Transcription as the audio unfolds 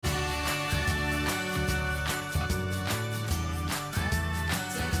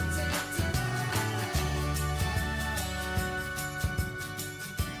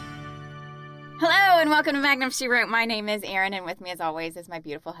and welcome to Magnum She Wrote. My name is Erin, and with me, as always, is my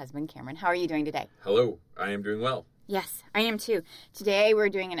beautiful husband, Cameron. How are you doing today? Hello. I am doing well. Yes, I am too. Today, we're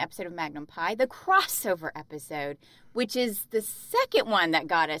doing an episode of Magnum Pie, the crossover episode, which is the second one that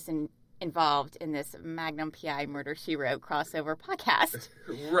got us involved in this Magnum PI Murder, She Wrote crossover podcast.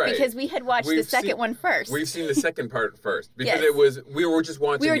 Right. Because we had watched the second one first. We've seen the second part first. Because Yes. we were just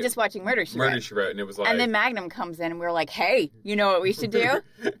watching Murder, She Wrote. Murder, She Wrote, and it was like... And then Magnum comes in, and we were like, hey, you know what we should do?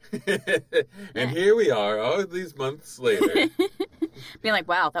 And here we are, all these months later. Being like,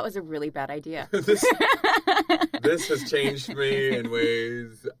 wow, that was a really bad idea. This has changed me in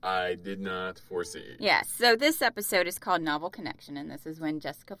ways I did not foresee. Yes, so this episode is called Novel Connection, and this is when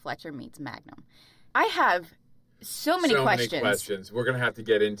Jessica Fletcher meets Magnum. I have so many questions. We're going to have to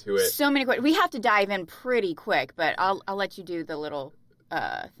get into it. So many questions. We have to dive in pretty quick, but I'll let you do the little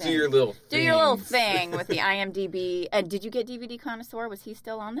thing. Do your little thing with the IMDb. And did you get DVD Connoisseur? Was he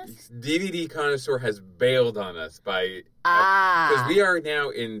still on this? DVD Connoisseur has bailed on us by... Because we are now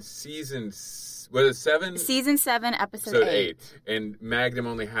in season... Was it 7? Season 7, episode 8. And Magnum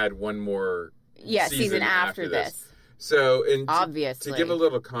only had one more season after this. So, obviously. To give a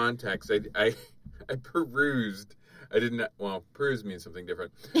little context, I perused. I didn't... Well, peruse means something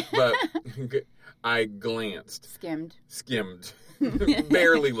different. But I glanced. Skimmed.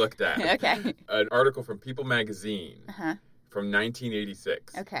 Barely looked at. Okay. An article from People Magazine. From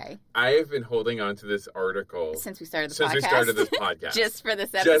 1986. Okay. I have been holding on to this article since we started this podcast. Just for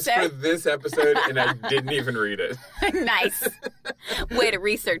this episode. Just for this episode, and I didn't even read it. Nice. Way to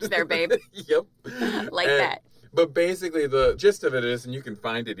research there, babe. Yep. That. But basically, the gist of it is, and you can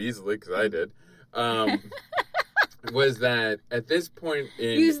find it easily because I did, was that at this point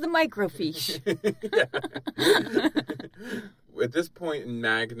in... Use the microfiche. At this point in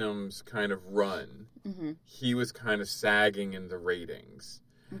Magnum's kind of run, he was kind of sagging in the ratings.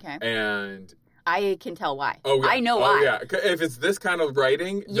 Okay. And... I can tell why. Oh, yeah. I know why. Oh, yeah. If it's this kind of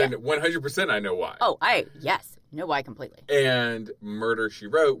writing, then 100% I know why. Oh, know why completely. And Murder, She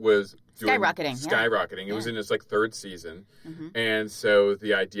Wrote was... Skyrocketing. It was in its third season. And so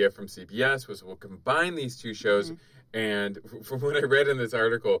the idea from CBS was we'll combine these two shows. And from what I read in this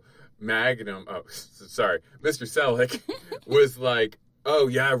article, Mr. Selleck was like, oh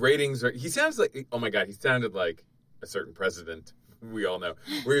yeah, ratings are... He sounds like... Oh my God, he sounded like a certain president. We all know.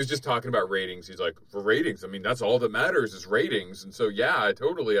 Where he was just talking about ratings. He's like, for ratings, I mean, that's all that matters is ratings. And so, yeah, I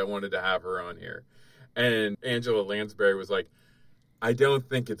wanted to have her on here. And Angela Lansbury was like, I don't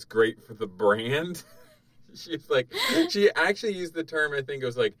think it's great for the brand. She's like, she actually used the term, I think it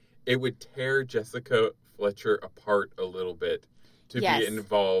was like, it would tear Jessica Fletcher apart a little bit to be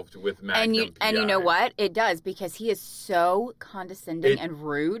involved with Magnum PI. And you know what? It does, because he is so condescending and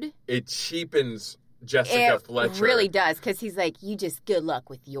rude. It cheapens Jessica Fletcher. It really does, because he's like, you just good luck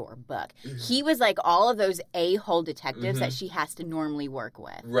with your book. He was like all of those a-hole detectives that she has to normally work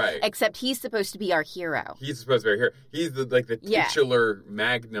with. Right. Except he's supposed to be our hero. He's supposed to be our hero. He's the titular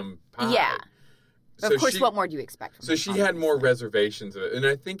Magnum Pie. Yeah. So of course, what more do you expect from So she had more reservations of it. And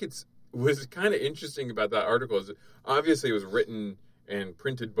I think was kind of interesting about that article is obviously it was written and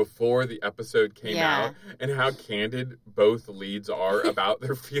printed before the episode came out, and how candid both leads are about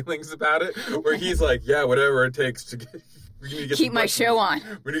their feelings about it, where he's like, yeah, whatever it takes to keep my show on.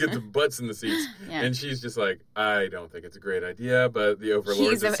 We're going to get the butts in the seats. And she's just like, I don't think it's a great idea, but the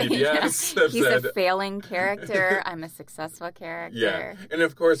overlords of CBS have said... He's a failing character. I'm a successful character. Yeah. And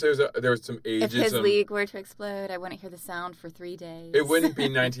of course, there was some ageism. If his league were to explode, I wouldn't hear the sound for 3 days. It wouldn't be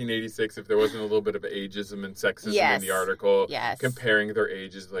 1986 if there wasn't a little bit of ageism and sexism in the article. Yes. Comparing their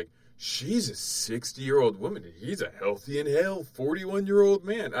ages, like, she's a 60-year-old woman, and he's a healthy and hale 41-year-old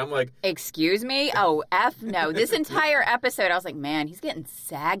man. I'm like... Excuse me? Oh, F no. This entire episode, I was like, man, he's getting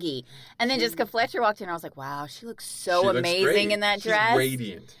saggy. And then Jessica Fletcher walked in, and I was like, wow, she looks so amazing in that dress. She's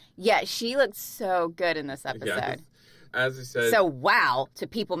radiant. Yeah, she looked so good in this episode. Yeah, as I said... So, wow, to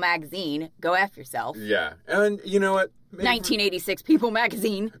People Magazine. Go F yourself. Yeah. And you know what? 1986 People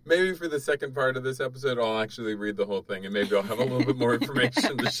Magazine. Maybe for the second part of this episode, I'll actually read the whole thing, and maybe I'll have a little bit more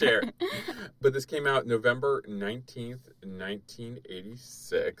information to share. But this came out November 19th,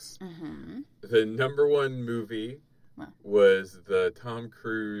 1986. The number one movie was the Tom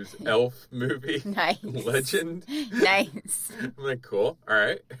Cruise Elf movie. Nice. Legend. Nice. I'm like, cool. All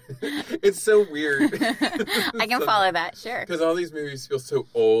right. It's so weird. I can follow that, sure. Because all these movies feel so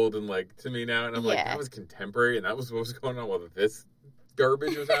old and like to me now. And I'm like, that was contemporary and that was what was going on while this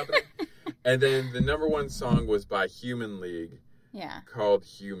garbage was happening. And then the number one song was by Human League. Yeah. Called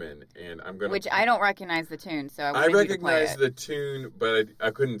Human, and I'm gonna. Which I don't recognize the tune, so I recognize the tune, but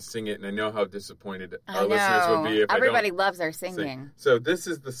I couldn't sing it, and I know how disappointed our listeners would be if everybody loves our singing. So this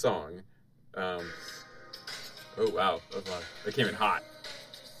is the song, Oh, wow. That came in hot.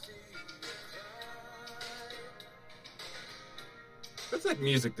 That's like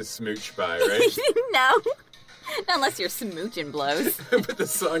music to smooch by, right? No. Not unless you're smooching blows. But the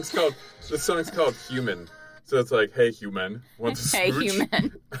song's called Human. So it's like, hey, human. Want to smooch? Hey,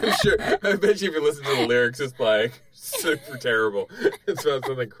 human. I'm sure. I bet you if you listen to the lyrics, it's like super terrible. It's about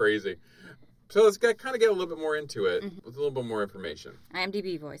something crazy. So let's kind of get a little bit more into it with a little bit more information.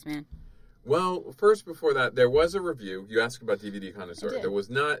 IMDb voice, man. Well, first, before that, there was a review. You asked about DVD Connoisseur. did. There was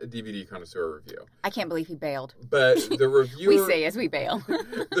not a DVD Connoisseur review. I can't believe he bailed. But the reviewer... We say as we bail.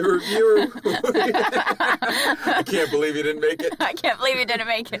 The reviewer... I can't believe he didn't make it. I can't believe he didn't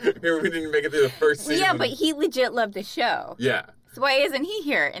make it. We didn't make it through the first season. Yeah, but he legit loved the show. Yeah. So why isn't he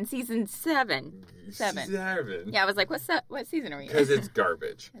here in season 7? 7. Yeah, I was like, what season are we in? because it's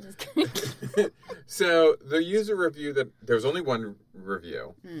garbage. So the user review there was only one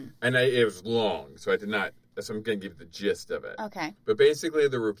review, and it was long, so I'm going to give the gist of it. Okay. But basically,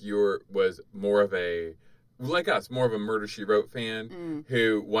 the reviewer was more of a Murder, She Wrote fan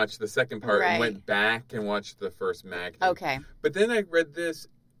who watched the second part and went back and watched the first Magnum. Okay. But then I read this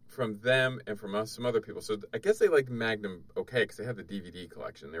from them and from some other people. So I guess they liked Magnum okay because they had the DVD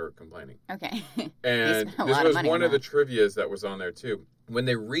collection. They were complaining. Okay. And this was one of the trivias that was on there too. When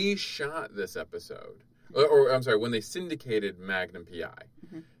they reshot this episode, or I'm sorry, when they syndicated Magnum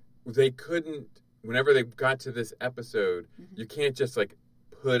PI, they couldn't, whenever they got to this episode, you can't just like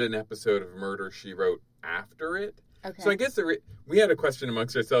put an episode of Murder, She Wrote after it. Okay. So I guess we had a question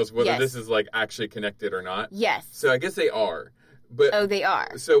amongst ourselves whether this is like actually connected or not. Yes. So I guess they are. But, they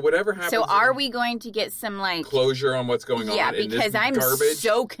are. So whatever happens. So are we going to get some like closure on what's going on? Yeah, in because this I'm garbage?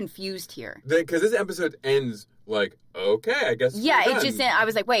 so confused here. Because this episode ends like, okay, I guess. Yeah, we're it done. just I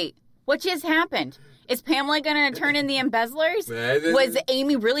was like, wait, what just happened? Is Pamela going to turn in the embezzlers? Was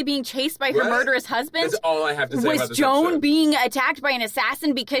Amy really being chased by her murderous husband? That's all I have to say about this Was Joan episode. being attacked by an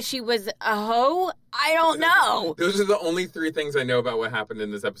assassin because she was a hoe? I don't know. Those are the only 3 things I know about what happened in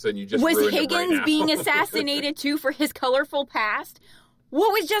this episode. You just Was ruined it right Higgins now. being assassinated too for his colorful past?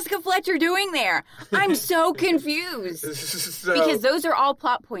 What was Jessica Fletcher doing there? I'm so confused. Because those are all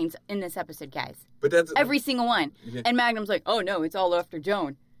plot points in this episode, guys. But that's every single one. Yeah. And Magnum's like, oh no, it's all after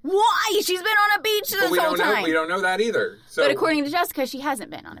Joan. Why? She's been on a beach this whole time. We don't know that either. So, but according to Jessica, she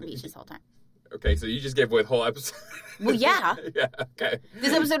hasn't been on a beach this whole time. Okay, so you just gave away the whole episode. Well, yeah. Yeah, okay.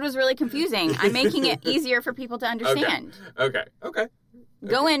 This episode was really confusing. I'm making it easier for people to understand. Okay.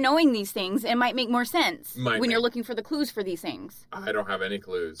 Go in knowing these things. It might make more sense when Might. you're looking for the clues for these things. I don't have any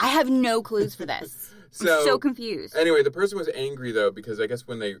clues. I have no clues for this. I'm so confused. Anyway, the person was angry, though, because I guess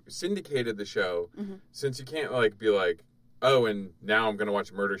when they syndicated the show, since you can't, like, be like, oh, and now I'm going to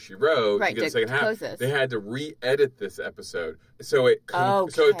watch Murder, She Wrote to get the second half, they had to re-edit this confusing. So it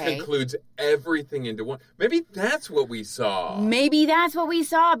concludes everything into one. Maybe that's what we saw. Maybe that's what we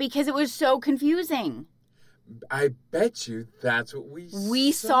saw because it was so confusing. I bet you that's what we saw.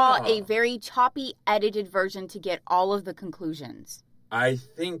 We saw a very choppy, edited version to get all of the conclusions. I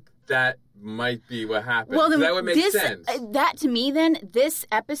think that might be what happened. Well, then that would make sense. That, to me, then, this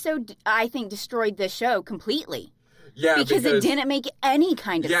episode, I think, destroyed the show completely. Yeah, because it didn't make any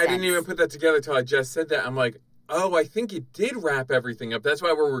kind of sense. Yeah, I didn't even put that together until I just said that. I'm like, oh, I think it did wrap everything up. That's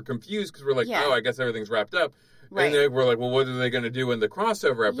why we were confused, because we're like, oh, I guess everything's wrapped up. Right. And then we're like, well, what are they going to do in the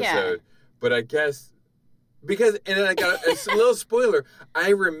crossover episode? Yeah. But I guess... Because, and then I got a little spoiler. I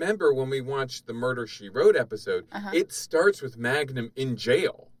remember when we watched the Murder, She Wrote episode, it starts with Magnum in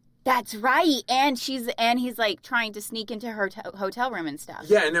jail. That's right. And he's like trying to sneak into her hotel room and stuff.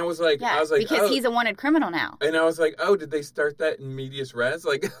 Yeah, and I was like, because he's a wanted criminal now. And I was like, oh, did they start that in medias res?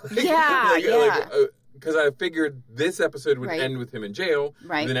 Because I figured this episode would end with him in jail.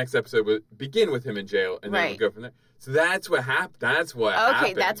 Right. The next episode would begin with him in jail, and then it would go from there. So that's what happened. Happened.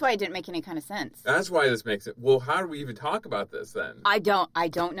 Okay, that's why it didn't make any kind of sense. That's why this makes it. Well, how do we even talk about this then? I don't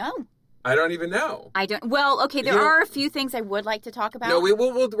know. I don't even know. Well, okay, there are a few things I would like to talk about. No, we're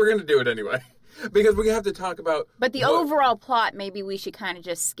going to do it anyway. Because we have to talk about... But the overall plot, maybe we should kind of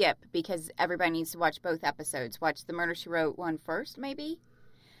just skip, because everybody needs to watch both episodes. Watch the Murder, She Wrote one first, maybe?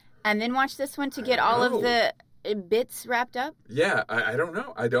 And then watch this one to get all of the bits wrapped up? Yeah, I don't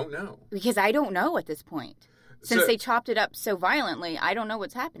know. I don't know. Because I don't know at this point. Since they chopped it up so violently, I don't know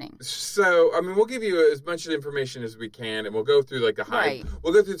what's happening. So, I mean, we'll give you as much information as we can, and we'll go through like the high... Right.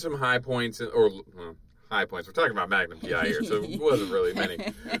 We'll go through some high points, high points. We're talking about Magnum PI here, so it wasn't really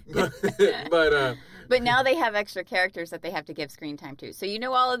many. But now they have extra characters that they have to give screen time to. So you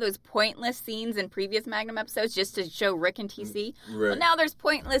know all of those pointless scenes in previous Magnum episodes just to show Rick and TC? Right. Well, now there's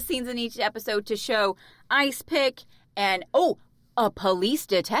pointless scenes in each episode to show Ice Pick and... a police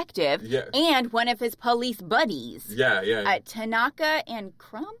detective and one of his police buddies. Yeah. Tanaka and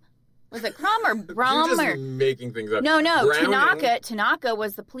Crumb? Was it Crumb or Brum? You're just making things up. No. Browning, Tanaka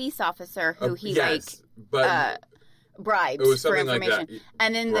was the police officer who he bribes it was for something information. like that.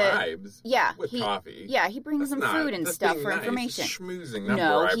 And then bribes? With he, coffee? Yeah, he brings them food and stuff for information. It's schmoozing,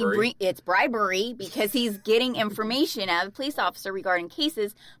 not bribery. It's bribery because he's getting information out of the police officer regarding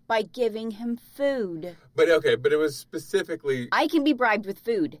cases by giving him food. But it was specifically... I can be bribed with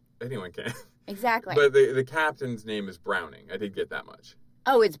food. Anyone can. Exactly. But the captain's name is Browning. I did get that much.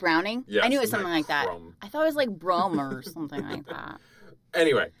 Oh, it's Browning? Yes, I knew it was something like that. Crumb. I thought it was like Brum or something like that.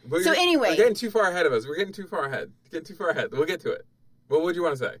 Anyway. We're getting too far ahead of us. We're getting too far ahead. We'll get to it. What would you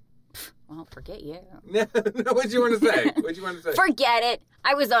want to say? Well, forget you. No, what did you want to say? Forget it.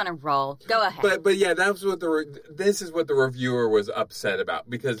 I was on a roll. Go ahead. But yeah, that's what this is what the reviewer was upset about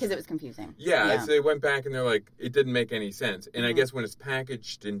because it was confusing. Yeah, so they went back and they're like, it didn't make any sense. And I guess when it's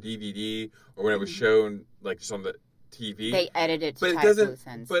packaged in DVD or when it was shown like just on the TV, they edited to tie loose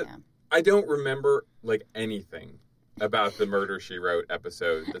ends. But I don't remember like anything about the Murder, She Wrote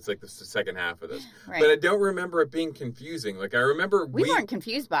episode. That's like the second half of this. Right. But I don't remember it being confusing. Like I remember we weren't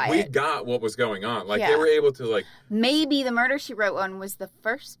confused by it. We got what was going on. Like they were able to like... Maybe the Murder, She Wrote one was the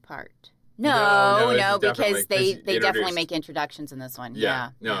first part. No, because they definitely make introductions in this one.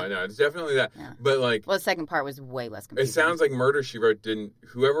 Yeah. No, it's definitely that. Yeah. But like... Well, the second part was way less confusing. It sounds like Murder, She Wrote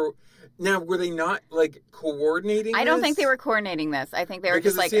Now, were they not, like, coordinating I don't think they were coordinating this. I think they were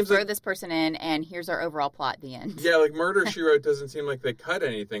just like, throw this person in, and here's our overall plot at the end. Yeah, like, Murder, She Wrote doesn't seem like they cut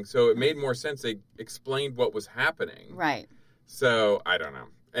anything, so it made more sense. They explained what was happening. Right. So, I don't know.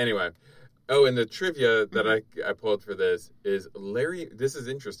 Anyway. Oh, and the trivia that I pulled for this is Larry... This is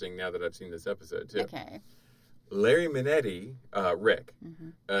interesting now that I've seen this episode, too. Okay. Larry Minetti, Rick,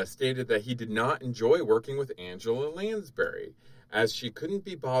 stated that he did not enjoy working with Angela Lansbury, as she couldn't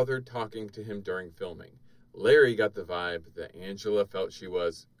be bothered talking to him during filming. Larry got the vibe that Angela felt she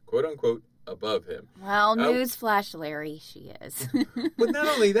was, quote-unquote, above him. Well, newsflash, Larry, she is. But not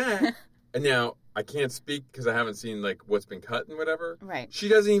only that, and now I can't speak because I haven't seen like what's been cut and whatever. Right. She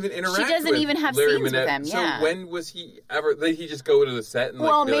doesn't even interact with She doesn't even have Larry scenes Minetti. with him, yeah. So when was he ever... Did he just go to the set and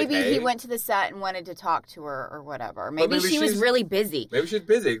well, be maybe like, hey? he went to the set and wanted to talk to her or whatever. Maybe she was really busy. Maybe she's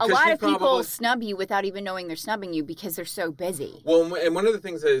busy. A lot of people snub you without even knowing they're snubbing you because they're so busy. Well, and one of the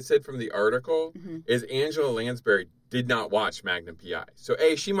things that it said from the article is Angela Lansbury did not watch Magnum P.I. So,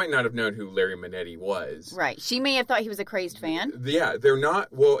 she might not have known who Larry Minetti was. Right. She may have thought he was a crazed fan. Yeah, they're not...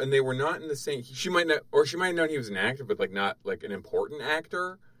 Well, and they were not in the same... She might not... Or she might have known he was an actor, but, like, not, like, an important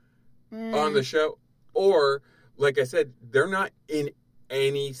actor on the show. Or, like I said, they're not in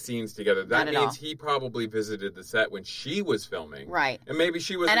any scenes together. That means he probably visited the set when she was filming. Right. And maybe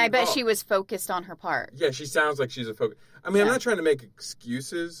she was And involved. I bet she was focused on her part. Yeah, she sounds like she's a focus... I mean, I'm not trying to make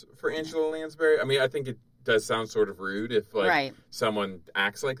excuses for Angela Lansbury. I mean, I think it does sound sort of rude if like someone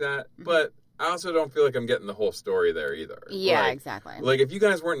acts like that, but I also don't feel like I'm getting the whole story there either. Yeah, exactly. Like if you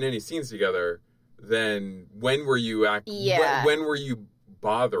guys weren't in any scenes together, then when were you when were you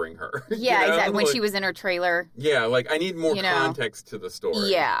bothering her? Yeah, exactly. When she was in her trailer. Yeah, like I need more context to the story.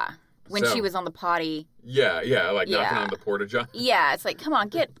 Yeah. When she was on the potty. Yeah, like knocking on the porta-john. Yeah, it's like, come on,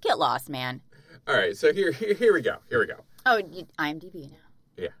 get lost, man. All right, so here we go. Oh, IMDb now.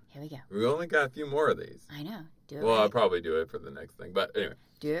 Yeah. Here we go. We only got a few more of these. I know. Do it Well, right. I'll probably do it for the next thing. But anyway.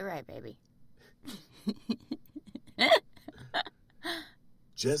 Do it right, baby.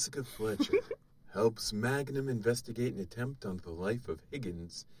 Jessica Fletcher helps Magnum investigate an attempt on the life of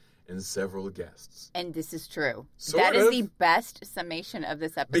Higgins and several guests. And this is true. That is the best summation of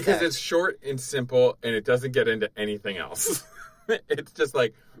this episode. Because it's short and simple, and it doesn't get into anything else. It's just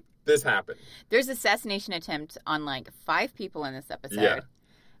like, this happened. There's assassination attempt on like 5 people in this episode. Yeah.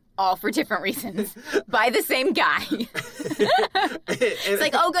 All for different reasons. By the same guy. It's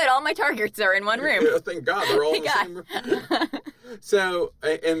like, oh good, all my targets are in one room. Thank God, they're all in the same room. So,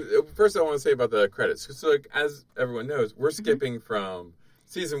 and first I want to say about the credits. So, like, as everyone knows, we're skipping from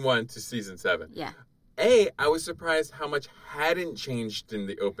season 1 to season 7. Yeah. I was surprised how much hadn't changed in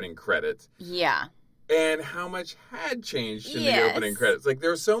the opening credits. Yeah. And how much had changed in the opening credits. Like,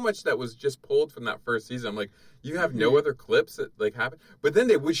 there was so much that was just pulled from that first season. I'm like, you have no other clips that, like, happen? But then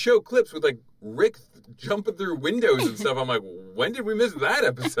they would show clips with, like, Rick jumping through windows and stuff. I'm like, when did we miss that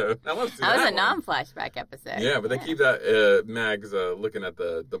episode? I want to see that was a one. non-flashback episode. Yeah, but they keep that, Mags looking at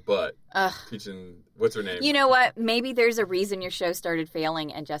the butt. Teaching, what's her name? You know what? Maybe there's a reason your show started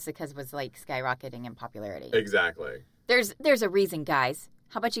failing and Jessica's was, like, skyrocketing in popularity. Exactly. There's a reason, guys.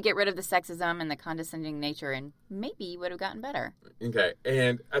 How about you get rid of the sexism and the condescending nature and maybe you would have gotten better. Okay,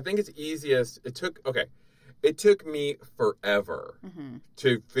 and I think it's easiest. it took me forever Mm-hmm.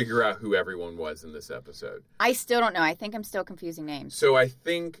 to figure out who everyone was in this episode. I still don't know. I think I'm still confusing names. So I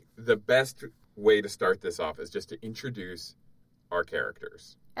think the best way to start this off is just to introduce our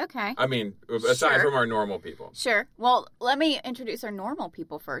characters. Okay. I mean, aside Sure. from our normal people. Sure. Well, let me introduce our normal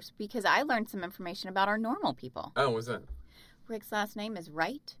people first because I learned some information about our normal people. Oh, what's that? Rick's last name is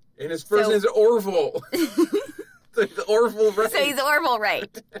Wright. And his first name is Orville. The Orville Wright. So he's Orville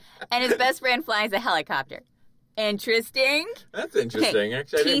Wright. And his best friend flies a helicopter. Interesting. That's interesting.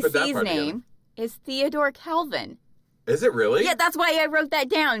 Actually, I didn't put that TC's part name is Theodore Calvin. Is it really? Yeah, that's why I wrote that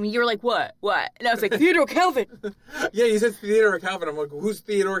down. You were like, what? What? And I was like, Theodore Calvin. Yeah, you said Theodore Calvin. I'm like, who's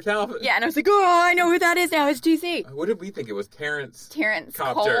Theodore Calvin? Yeah, and I was like, oh, I know who that is now. It's TC. What did we think it was? Terrence Cole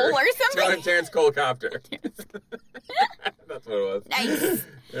Copter. or something. Terrence Cole Copter. That's what it was. Nice.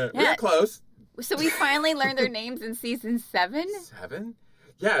 Yeah, we Yeah. were close. So we finally learned their names in season 7. 7?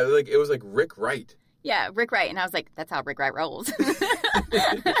 Yeah, like it was like Rick Wright. Yeah, Rick Wright. And I was like, that's how Rick Wright rolls.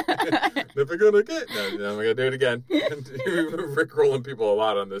 Never gonna get. No, I'm gonna do it again. Rick rolling people a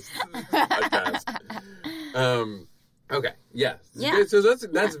lot on this podcast. Okay. Yes. Yeah. So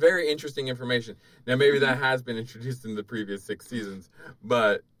that's very interesting information. Now maybe that has been introduced in the previous 6 seasons,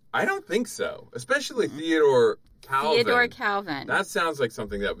 but I don't think so. Especially Theodore Calvin. Theodore Calvin. That sounds like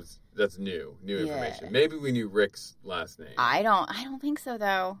something that's new information. Yeah. Maybe we knew Rick's last name. I don't think so,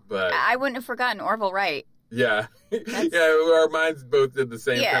 though. But I wouldn't have forgotten Orville Wright. yeah, our minds both did the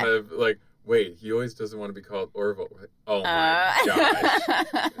same Yeah. kind of like. Wait, he always doesn't want to be called Orville. Oh my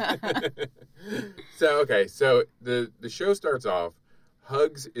gosh. So the show starts off.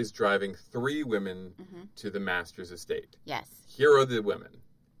 Hugs is driving 3 women to the master's estate. Yes. Here are the women.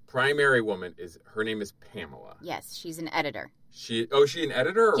 Primary woman her name is Pamela. Yes, she's an editor. She an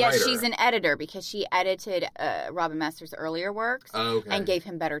editor or Yes, writer? she's an editor because she edited Robin Masters' earlier works Okay. and gave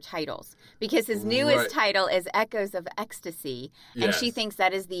him better titles. Because his newest Right. title is Echoes of Ecstasy, and she Yes. thinks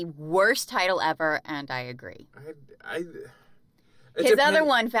that is the worst title ever, and I agree. It His depends- other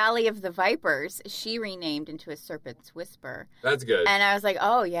one, Valley of the Vipers, she renamed into A Serpent's Whisper. That's good. And I was like,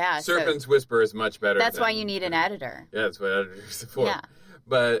 oh, yeah. Serpent's Whisper is much better. That's why than- you need an editor. Yeah, that's what editors are for. Yeah.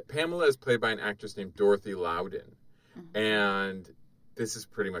 But Pamela is played by an actress named Dorothy Loudon. Mm-hmm. And this is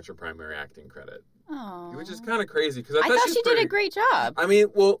pretty much her primary acting credit. Oh. Which is kind of crazy because I thought she did a great job. I mean,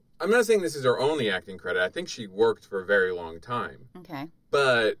 well, I'm not saying this is her only acting credit. I think she worked for a very long time. Okay.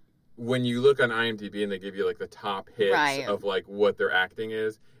 But when you look on IMDb and they give you like the top hits Right. of like what their acting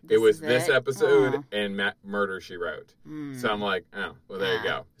is, This it was is this it? episode Oh. and Murder, She Wrote. Mm. So I'm like, oh, well, there you Ah.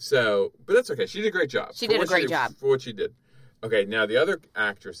 go. So, but that's okay. She did a great job. She For did a what great job. For what she did. Okay, now the other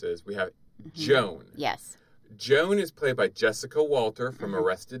actresses, we have Joan. Yes. Joan is played by Jessica Walter from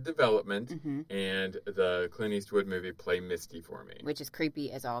Arrested Development Mhm. and the Clint Eastwood movie Play Misty for Me. Which is creepy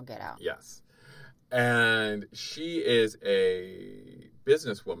as all get out. Yes. And she is a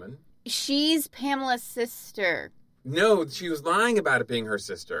businesswoman. She's Pamela's sister. No, she was lying about it being her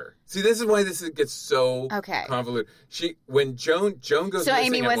sister. See, this is why this gets so Okay. convoluted. When Joan goes So missing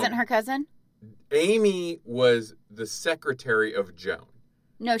Amy at wasn't one- her cousin? Amy was the secretary of Joan.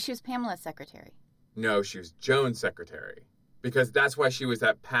 No, she was Pamela's secretary. No, she was Joan's secretary. Because that's why she was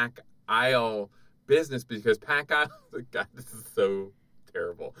at Pack Isle business, because Pack Isle... God, this is so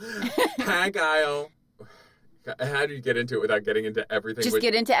terrible. Pack Isle... How do you get into it without getting into everything? Just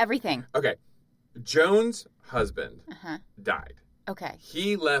get into everything. Okay. Joan's husband Uh-huh. died. Okay.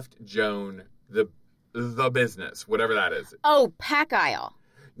 He left Joan the business, whatever that is. Oh, Pack Isle.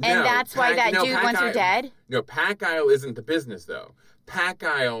 And No, that's why that dude Pack wants her Isle- dead? No, Pack Isle isn't the business, though. Pack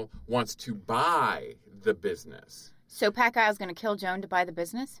Isle wants to buy the business. So Pack Isle's going to kill Joan to buy the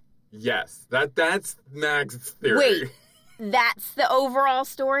business? Yes, that's Mag's theory. Wait. That's the overall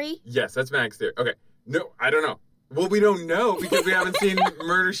story? Yes, that's Mag's theory. Okay. No, I don't know. Well, we don't know because we haven't seen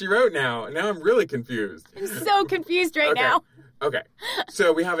Murder, She Wrote now. Now I'm really confused. I'm so confused right Okay. now. Okay.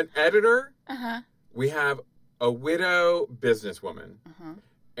 So we have an editor. Uh-huh. We have a widow businesswoman. Uh-huh.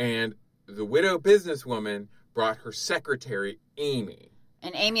 And the widow businesswoman brought her secretary, Amy.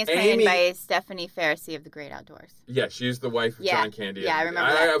 And Amy is played Amy- by Stephanie Pharisee of The Great Outdoors. Yeah, she's the wife of Yeah. John Candy. Yeah, I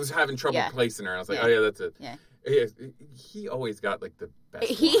remember that. I was having trouble Yeah. placing her. I was like, Yeah. oh, yeah, that's it. Yeah. He always got, like, the best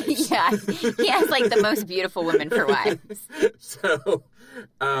wives. He has like the most beautiful women for wives. So,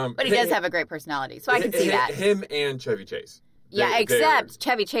 But he does have a great personality, so I can see that. Him and Chevy Chase. Yeah, They- except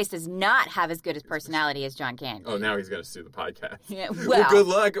Chevy Chase does not have as good as personality as John Candy. Oh, now he's going to sue the podcast. Yeah, Well, well, good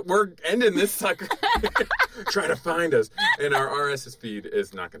luck. We're ending this sucker. Try to find us. And our RSS feed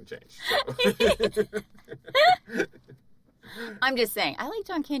is not going to change. So. I'm just saying, I like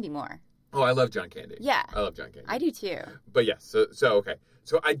John Candy more. Oh, I love John Candy. Yeah. I love John Candy. I do too. But yes, so okay.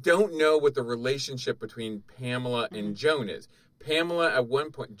 So I don't know what the relationship between Pamela and Joan is. Pamela at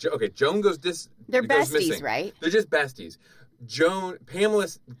one point, Joan goes They're goes besties, missing. right? They're just besties. Joan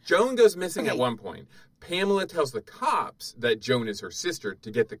goes missing Okay. at one point. Pamela tells the cops that Joan is her sister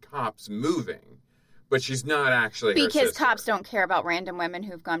to get the cops moving, but she's not actually her Because sister. cops don't care about random women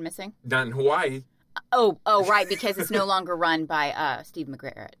who've gone missing. Not in Hawaii. Oh, right, because it's no longer run by Steve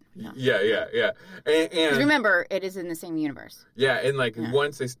McGarrett. No. Yeah. And Remember, it is in the same universe. yeah, and like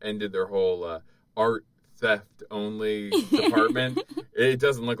once they ended their whole art theft only department, it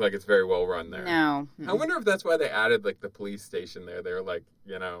doesn't look like it's very well run there. No. I wonder if that's why they added like the police station there. They were like,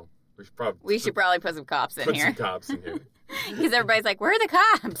 we should probably put some cops in put here. some cops in here. Because everybody's like, where are the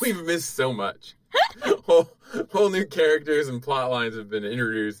cops? We've missed so much. whole new characters and plot lines have been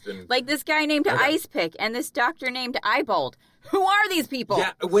introduced, and Like this guy named Ice Pick and this doctor named Eyebold. Who are these people?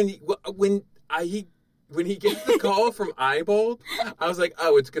 yeah, when he gets the call from Eyebold, I was like,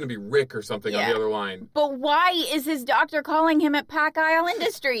 oh, it's going to be Rick or something on Yeah. the other line. But why is his doctor calling him at Pack Isle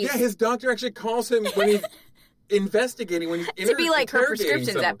Industries? Yeah, his doctor actually calls him when he's investigating, when he's to be like her interrogating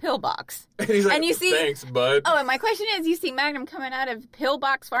prescriptions someone. at Pillbox. And he's like, and you see- thanks, bud. Oh, and my question is, you see Magnum coming out of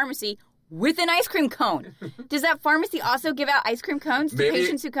Pillbox Pharmacy with an ice cream cone. Does that pharmacy also give out ice cream cones to Maybe-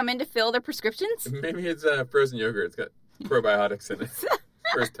 patients who come in to fill their prescriptions? Maybe it's frozen yogurt. It's got probiotics in it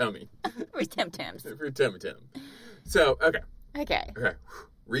for his tummy. Or Tim Tams? For tummy Tim. So, okay. Okay.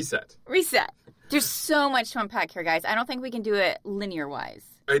 Reset. There's so much to unpack here, guys. I don't think we can do it linear-wise.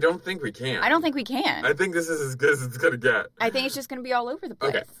 I don't think we can. I don't think we can. I think this is as good as it's going to get. I think it's just going to be all over the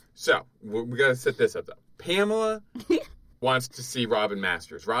place. Okay. So, we got to set this up, though. Pamela wants to see Robin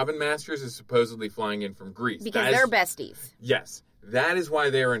Masters. Robin Masters is supposedly flying in from Greece. Because they're besties. Yes. That is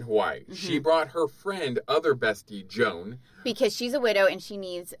why they're in Hawaii. Mm-hmm. She brought her friend, other bestie, Joan. Because she's a widow and she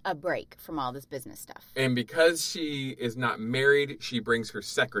needs a break from all this business stuff. And because she is not married, she brings her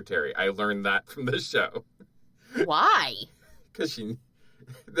secretary. I learned that from the show. Why? Because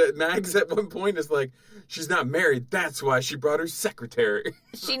Mags at one point is like, she's not married. That's why she brought her secretary.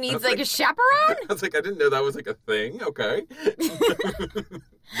 She needs like a chaperone? I was like, I didn't know that was like a thing. Okay.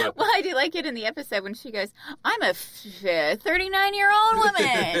 But, Well, I do like it in the episode when she goes, I'm a 39-year-old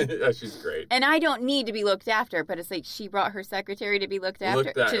woman. yeah, she's great. And I don't need to be looked after, but it's like she brought her secretary to be looked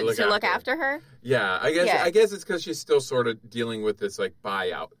after, to look after her. Yeah, I guess it's because she's still sort of dealing with this like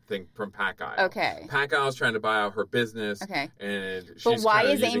buyout thing from Pack Isle. Okay. Pack Isle's trying to buy out her business. Okay. And she's But why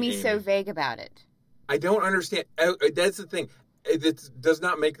kinda is using Amy so vague about it? I don't understand. That's the thing. It does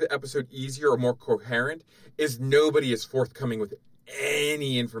not make the episode easier or more coherent. Is nobody is forthcoming with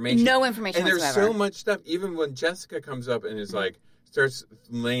any information. No information And there's whatsoever. so much stuff. Even when Jessica comes up and is like, starts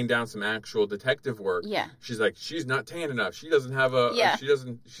laying down some actual detective work. Yeah. She's like, she's not tan enough. She doesn't have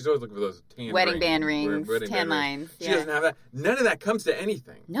she's always looking for those tan Wedding rings. band rings, Wedding tan band lines. She doesn't have that. None of that comes to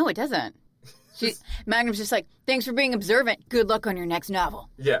anything. No, it doesn't. Magnum's just like, thanks for being observant. Good luck on your next novel.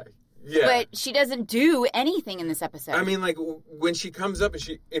 Yeah. Yeah. But she doesn't do anything in this episode. I mean, like, when she comes up and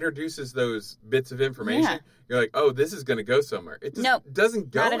she introduces those bits of information, Yeah. you're like, oh, this is going to go somewhere. It just Nope, doesn't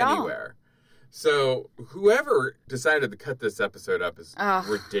go not at all. anywhere. So whoever decided to cut this episode up is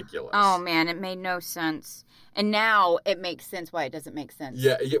ridiculous. Oh, man, it made no sense. And now it makes sense why it doesn't make sense.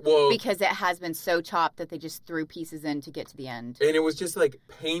 Yeah, well... Because it has been so chopped that they just threw pieces in to get to the end. And it was just, like,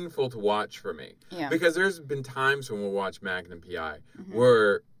 painful to watch for me. Yeah. Because there's been times when we'll watch Magnum P.I.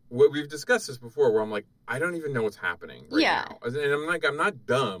 where... we've discussed this before, where I'm like, I don't even know what's happening right now. And I'm like, I'm not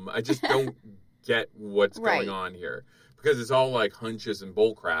dumb. I just don't get what's going on here. Because it's all like hunches and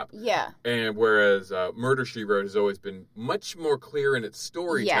bullcrap. Yeah. And whereas Murder, She Wrote has always been much more clear in its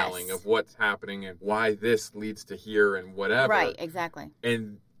storytelling of what's happening and why this leads to here and whatever. Right, exactly.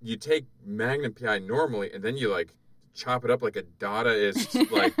 And you take Magnum P.I. normally, and then you like chop it up like a Dadaist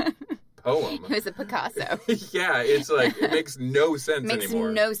like poem. It was a Picasso. Yeah, it's like it makes no sense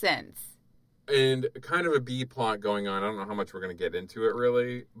anymore. Makes no sense. And kind of a B plot going on. I don't know how much we're going to get into it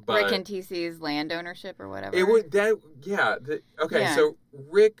really, but Rick and TC's land ownership or whatever. it would okay. Yeah. So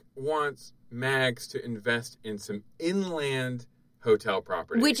Rick wants Mags to invest in some inland hotel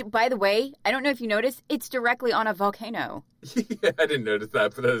property. Which, by the way, I don't know if you noticed, it's directly on a volcano. Yeah, I didn't notice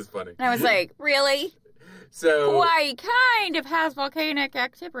that, but that is funny. And I was like, really? So Hawaii kind of has volcanic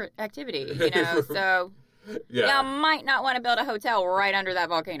activity, you know, so you might not want to build a hotel right under that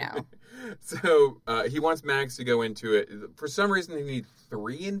volcano. So he wants Mags to go into it. For some reason, they need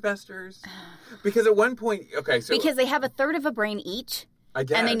 3 investors. Because at one point, because they have a third of a brain each. I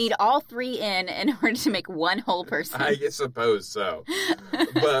guess. And they need all 3 in order to make one whole person. I suppose so.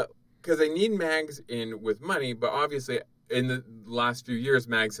 But because they need Mags in with money, but obviously in the last few years,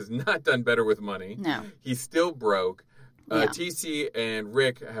 Mags has not done better with money. No. He's still broke. Yeah. TC and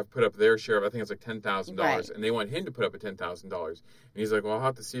Rick have put up their share of, I think it's like $10,000, Right. and they want him to put up a $10,000. And he's like, well, I'll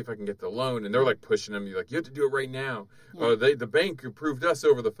have to see if I can get the loan. And they're like pushing him. You're like, you have to do it right now. Yeah. The bank approved us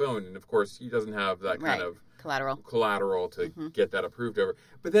over the phone. And of course, he doesn't have that kind of collateral to get that approved over.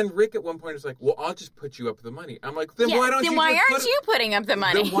 But then Rick at one point is like, well, I'll just put you up the money. I'm like, then why don't then you why just aren't you putting up the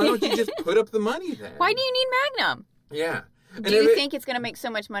money? Then why don't you just put up the money then? Why do you need Magnum? Yeah. Do you think it's going to make so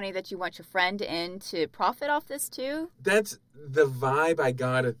much money that you want your friend in to profit off this too? That's the vibe I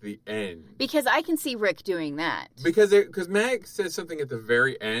got at the end. Because I can see Rick doing that. Because Mag says something at the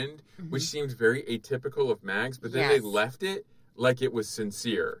very end, which seems very atypical of Mags, but then they left it like it was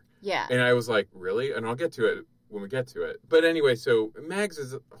sincere. Yeah. And I was like, really? And I'll get to it when we get to it. But anyway, so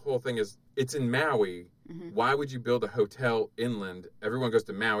Mags' whole thing is, it's in Maui. Why would you build a hotel inland? Everyone goes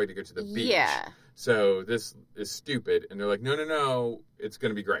to Maui to go to the beach. Yeah. So this is stupid. And they're like, no, it's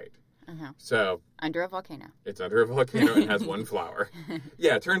going to be great. So under a volcano. It's under a volcano and has one flower.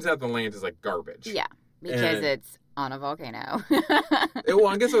 Yeah, it turns out the land is like garbage. Yeah, because it's on a volcano. Well,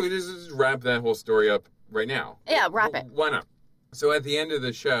 I guess I'll just wrap that whole story up right now. Yeah, wrap it. Why not? So at the end of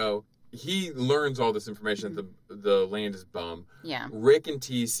the show, he learns all this information that the land is bum. Yeah. Rick and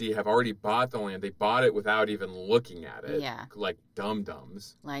TC have already bought the land. They bought it without even looking at it. Yeah. Like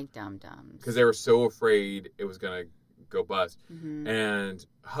dum-dums. Like dum-dums. Because they were so afraid it was going to go bust. And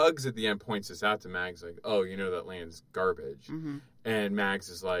Hugs at the end points this out to Mags, like, oh, you know that land's garbage. And Mags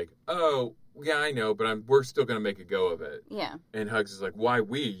is like, oh, yeah, I know, but we're still going to make a go of it. Yeah. And Hugs is like, why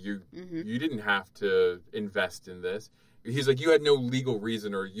we? You didn't have to invest in this. He's like, you had no legal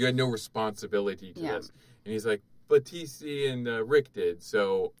reason or you had no responsibility to this. And he's like, but TC and Rick did,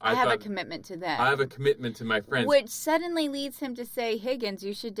 so I have a commitment to them. I have a commitment to my friends. Which suddenly leads him to say, Higgins,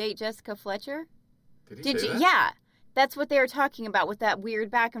 you should date Jessica Fletcher. Did say that? Yeah. That's what they were talking about with that weird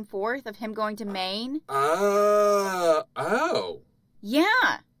back and forth of him going to Maine. Oh.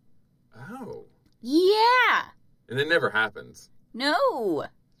 Yeah. Oh. Yeah. And it never happens. No.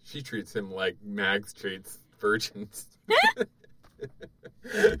 She treats him like Mags treats virgins.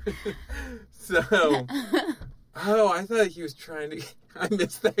 So, I thought he was trying to... I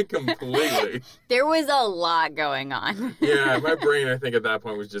missed that completely. There was a lot going on. Yeah, my brain, I think, at that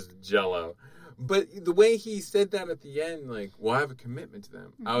point was just jello. But the way he said that at the end, like, well, I have a commitment to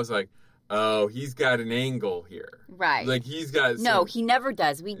them. I was like, oh, he's got an angle here. Right. Like, he's got... No, he never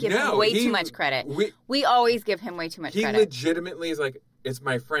does. We give him way too much credit. We always give him way too much credit. He legitimately is like, it's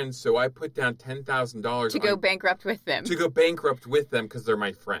my friends, so I put down $10,000 to go bankrupt with them. To go bankrupt with them because they're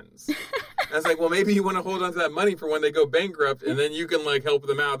my friends. I was like, well, maybe you want to hold on to that money for when they go bankrupt, and then you can, like, help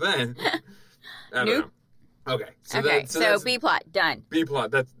them out then. I don't know. Okay. So B-plot, done. B-plot,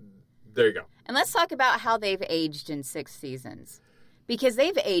 there you go. And let's talk about how they've aged in 6 seasons. Because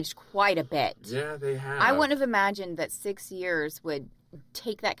they've aged quite a bit. Yeah, they have. I wouldn't have imagined that 6 years would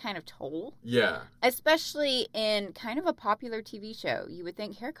take that kind of toll. Yeah. Especially in kind of a popular TV show. You would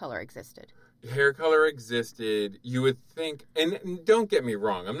think hair color existed. Hair color existed. You would think, and don't get me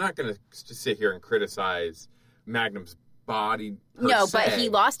wrong, I'm not going to sit here and criticize Magnum's body per se. But he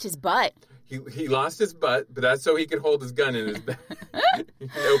lost his butt. He lost his butt, but that's so he could hold his gun in his back. He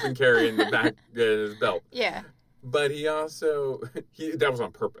can open carry in the back of his belt. Yeah. But he also, that was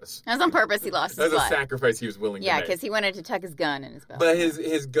on purpose. That was on purpose. He lost his butt. That was a sacrifice he was willing to make. Yeah, because he wanted to tuck his gun in his belt. But his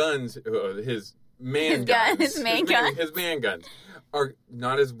guns, his man guns are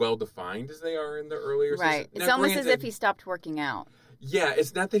not as well defined as they are in the earlier seasons. Right. It's almost as if he stopped working out. Yeah,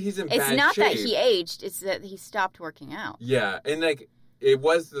 it's not that he's in bad shape. It's not that he aged, it's that he stopped working out. Yeah, and like,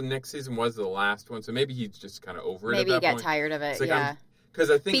 the next season was the last one, so maybe he's just kind of over it Maybe at that he got point. tired of it, like, yeah.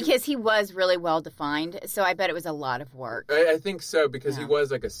 Because he was really well defined, so I bet it was a lot of work. I think so, because he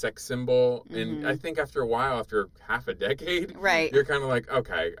was like a sex symbol, and I think after a while, after half a decade, you're kind of like,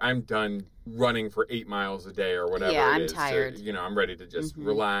 okay, I'm done running for 8 miles a day or whatever. Yeah, I'm it is. tired. So, I'm ready to just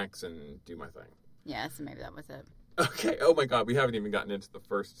relax and do my thing. Yeah, so maybe that was it. Okay. Oh my God, we haven't even gotten into the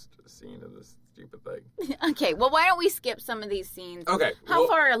first scene of this stupid thing. Okay. Well, why don't we skip some of these scenes? Okay. How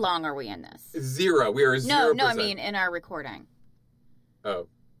far along are we in this? 0. We are 0%. No. I mean in our recording. Oh.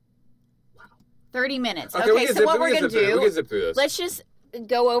 Wow. 30 minutes. Okay. So what we're gonna do? We can zip through this. Let's just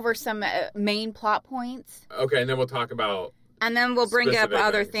go over some main plot points. Okay, and then we'll talk about. And then we'll bring up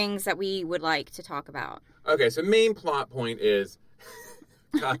other things that we would like to talk about. Okay. So main plot point is.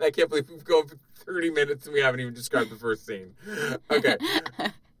 God, I can't believe we've gone for 30 minutes and we haven't even described the first scene. Okay.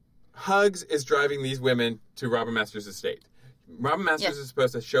 Hugs is driving these women to Robin Masters' estate. Robin Masters is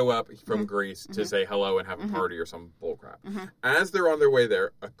supposed to show up from Greece to say hello and have a party or some bullcrap. As they're on their way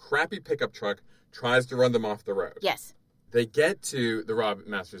there, a crappy pickup truck tries to run them off the road. Yes. They get to the Rob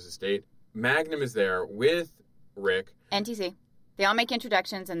Masters estate. Magnum is there with Rick. NTC. They all make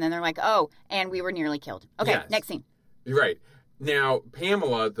introductions, and then they're like, oh, and we were nearly killed. Okay, Yes. next scene. You're right. Now,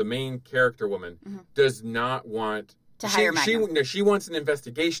 Pamela, the main character woman, does not want... To hire Magnum. She wants an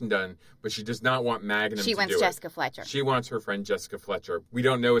investigation done, but she does not want Magnum to do it. She wants Jessica Fletcher. She wants her friend Jessica Fletcher. We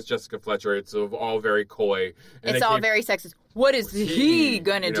don't know it's Jessica Fletcher. It's all very coy. And It's all very sexist. What is he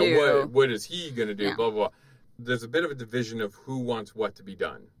going to do? What is he going to do? Yeah. Blah, blah, blah. There's a bit of a division of who wants what to be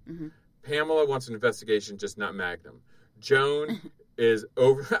done. Mm-hmm. Pamela wants an investigation, just not Magnum. Joan is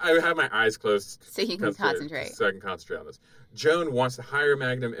over... I have my eyes closed. So you can concentrate. So I can concentrate on this. Joan wants to hire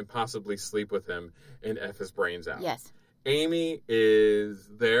Magnum and possibly sleep with him and F his brains out. Yes. Amy is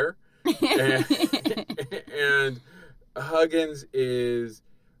there. and Huggins is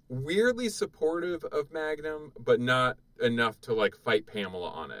weirdly supportive of Magnum, but not enough to, like, fight Pamela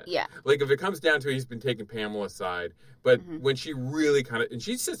on it. Yeah. Like, if it comes down to it, he's been taking Pamela's side. But when she really kind of... And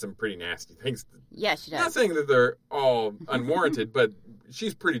she says some pretty nasty things. Yeah, she does. Not saying that they're all unwarranted, but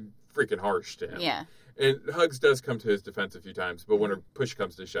she's pretty freaking harsh to him. Yeah. And Hugs does come to his defense a few times, but when her push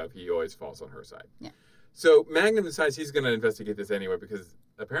comes to shove, he always falls on her side. Yeah. So Magnum decides he's going to investigate this anyway because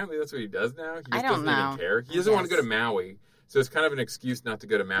apparently that's what he does now. He just doesn't even care. He doesn't want to go to Maui, so it's kind of an excuse not to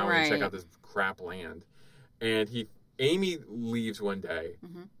go to Maui and check out this crap land. And Amy leaves one day.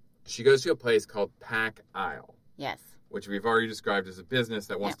 Mm-hmm. She goes to a place called Pack Isle. Yes. Which we've already described as a business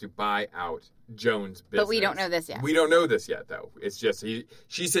that wants to buy out Joan's business. But we don't know this yet. We don't know this yet, though. It's just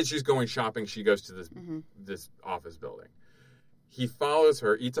she said she's going shopping. She goes to this office building. He follows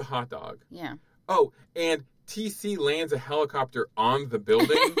her, eats a hot dog. Yeah. Oh, and TC lands a helicopter on the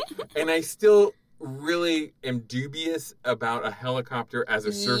building, and I still really am dubious about a helicopter as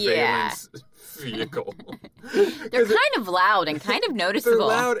a surveillance vehicle. They're kind of loud and kind of noticeable. They're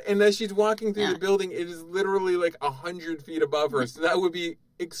loud, and as she's walking through the building, it is literally like 100 feet above her, so that would be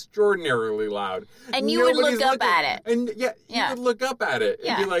extraordinarily loud. And you would look up at it. And you would look up at it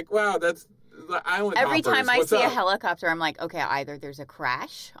and be like, wow, that's the island Every hoppers. time I What's see up? a helicopter, I'm like, okay, either there's a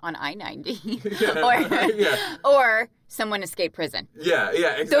crash on I-90 or someone escaped prison. Yeah,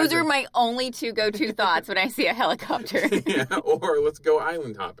 exactly. Those are my only two go-to thoughts when I see a helicopter. Or let's go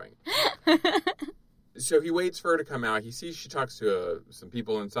island hopping. So he waits for her to come out. He sees she talks to some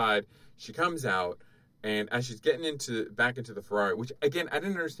people inside. She comes out, and as she's getting back into the Ferrari, which, again, I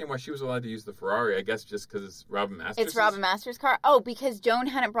didn't understand why she was allowed to use the Ferrari. I guess just because it's Robin Masters. It's Robin Masters' car? Oh, because Joan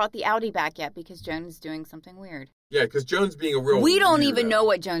hadn't brought the Audi back yet because Joan's doing something weird. Yeah, because Joan's being a real We don't weirdo. even know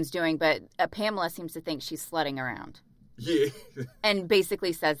what Joan's doing, but Pamela seems to think she's slutting around. Yeah. And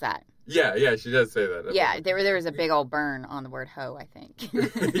basically says that. Yeah, she does say that. Yeah, there was a big old burn on the word hoe, I think.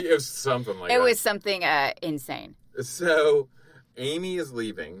 It was something like that. It was something insane. So, Amy is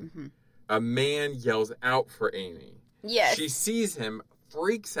leaving. Mm-hmm. A man yells out for Amy. Yes. She sees him,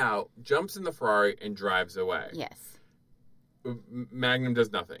 freaks out, jumps in the Ferrari, and drives away. Yes. Magnum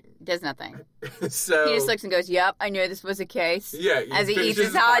does nothing. Does nothing. So he just looks and goes, yep, I knew this was a case. Yeah. As he eats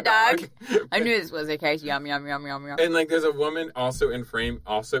his hot dog. I knew this was a case. Yum, yum, yum, yum, yum. And, like, there's a woman also in frame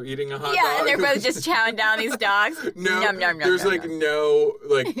also eating a hot dog. Yeah, and they're both just chowing down these dogs. No, yum, yum, yum, there's, yum, like, yum. no,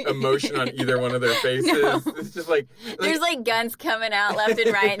 like, emotion on either one of their faces. No. It's just, like... There's, like, guns coming out left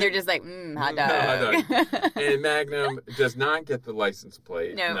and right, and they're just like, hot dog. Hot dog. And Magnum does not get the license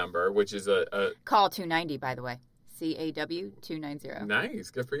plate number, which is a... Call 290, by the way. CAW 290.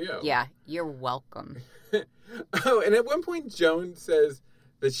 Nice. Good for you. Yeah, you're welcome. Oh, and at one point, Joan says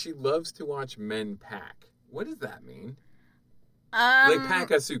that she loves to watch men pack. What does that mean? Like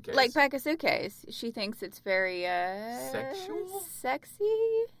pack a suitcase. Like pack a suitcase. She thinks it's very sexual?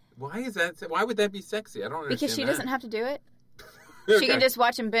 Sexy? Why is that? Why would that be sexy? I don't understand. Because she doesn't have to do it. Okay. She can just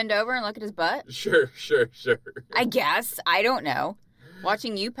watch him bend over and look at his butt. Sure. I guess. I don't know.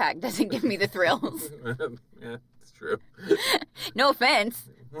 Watching you pack doesn't give me the thrills. Yeah, it's true. No offense.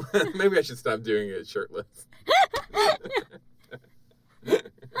 Maybe I should stop doing it shirtless.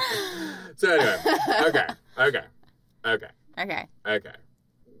 So anyway, okay.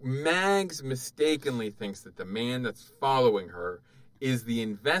 Mags mistakenly thinks that the man that's following her is the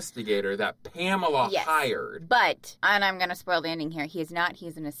investigator that Pamela hired. But, and I'm going to spoil the ending here, he is not.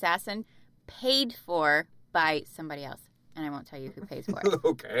 He's an assassin paid for by somebody else. And I won't tell you who pays for it.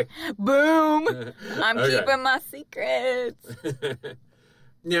 Okay. Boom! I'm keeping my secrets.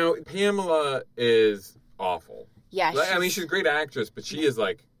 Now, Pamela is awful. Yeah. I mean, she's a great actress, but she is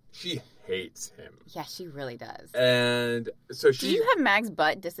like, she hates him. Yeah, she really does. And so she... Do you have Mag's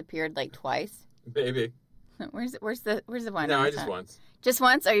butt disappeared like twice? Maybe. Where's the one? No, just once. Just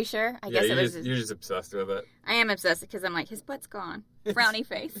once? Are you sure? I guess it was. You're just obsessed with it. I am obsessed because I'm like, his butt's gone. Frowny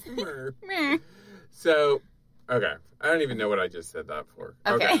face. Meh. So Okay. I don't even know what I just said that for.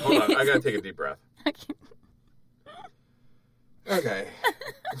 Okay. Hold on. I gotta take a deep breath. Okay.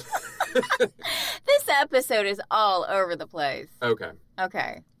 This episode is all over the place. Okay.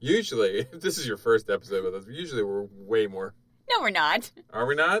 Okay. Usually, if this is your first episode with us, usually we're way more. No, we're not. Are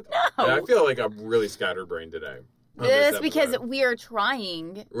we not? No. Yeah, I feel like I'm really scatterbrained today. This because we are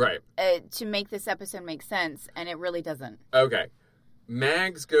trying right to make this episode make sense, and it really doesn't. Okay.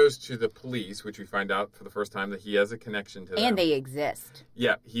 Mags goes to the police, which we find out for the first time that he has a connection to them. And they exist.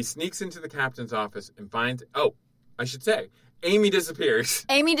 Yeah. He sneaks into the captain's office and finds... Oh, I should say, Amy disappears.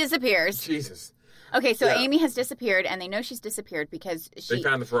 Amy disappears. Jesus. Okay, so Yeah. Amy has disappeared, and they know she's disappeared because They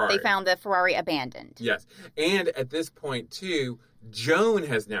found the Ferrari. They found the Ferrari abandoned. Yes. And at this point, too, Joan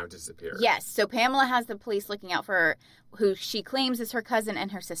has now disappeared. Yes, so Pamela has the police looking out for her, who she claims is her cousin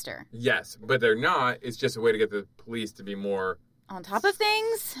and her sister. Yes, but they're not. It's just a way to get the police to be more... On top of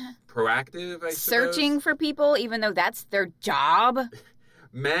things, proactive, I suppose. searching for people, even though that's their job.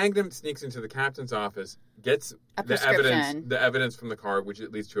 Magnum sneaks into the captain's office, gets A the evidence from the car, which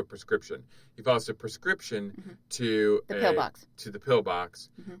leads to a prescription. He follows a prescription to The pillbox. To the pillbox,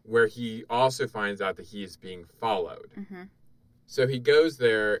 where he also finds out that he is being followed. So he goes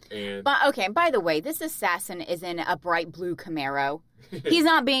there and... But, okay, by the way, this assassin is in a bright blue Camaro. He's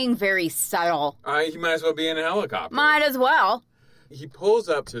not being very subtle. He might as well be in a helicopter. Might as well. He pulls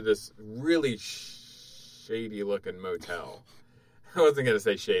up to this really shady-looking motel. I wasn't going to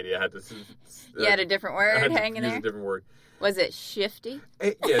say shady. I had to... You had a different word hanging there? a different word. Was it shifty?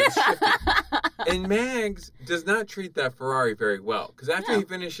 Yeah, it's shifty. And Mags does not treat that Ferrari very well. Because after he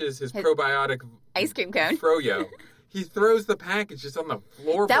finishes his probiotic... Ice cream cone. Froyo, he throws the package just on the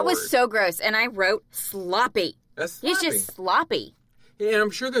floor. That was so gross. And I wrote sloppy. That's sloppy. He's just sloppy. Yeah, and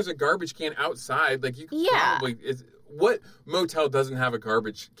I'm sure there's a garbage can outside. Like, you could probably... What motel doesn't have a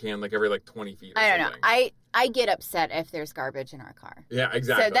garbage can like every 20 feet or I don't something? know. I get upset if there's garbage in our car. Yeah,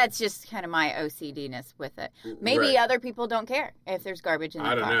 exactly. So that's just kind of my OCD-ness with it. Maybe other people don't care if there's garbage in the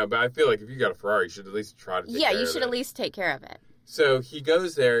car. I don't know, but I feel like if you got a Ferrari, you should at least try to take care of it. Yeah, you should at least take care of it. So he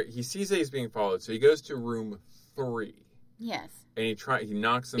goes there. He sees that he's being followed. So he goes to room 3. Yes. And he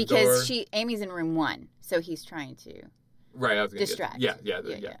knocks on the door. Because Amy's in room 1, so he's trying to right, I was gonna distract. Yeah.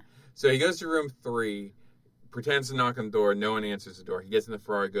 So he goes to room 3, pretends to knock on the door. No one answers the door. He gets in the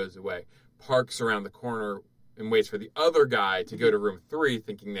Ferrari, goes away, parks around the corner, and waits for the other guy to go to room 3,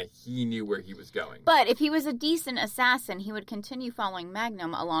 thinking that he knew where he was going. But if he was a decent assassin, he would continue following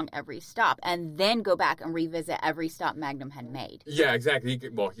Magnum along every stop and then go back and revisit every stop Magnum had made. Yeah, exactly.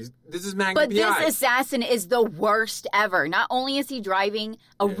 This is Magnum But PI. this assassin is the worst ever. Not only is he driving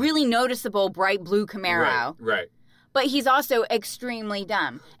a really noticeable bright blue Camaro, Right. but he's also extremely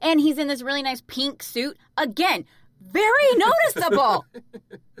dumb. And he's in this really nice pink suit. Again, very noticeable.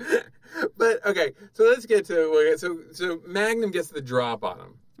 But, okay, so let's get to... So Magnum gets the drop on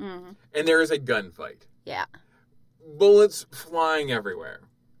him. And there is a gunfight. Yeah. Bullets flying everywhere.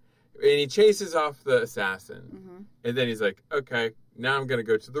 And he chases off the assassin. And then he's like, okay, now I'm going to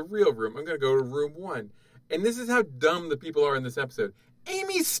go to the real room. I'm going to go to room 1. And this is how dumb the people are in this episode.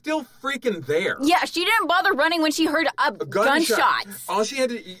 Amy's still freaking there. Yeah, she didn't bother running when she heard gunshots. All she had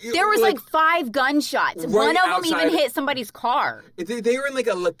to... There was 5 gunshots. Right One of them outside- even hit somebody's car. They were in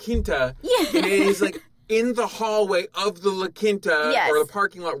a La Quinta. Yeah. And he's in the hallway of the La Quinta Yes. or the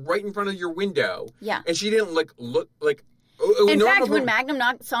parking lot right in front of your window. Yeah. And she didn't look In fact, when Magnum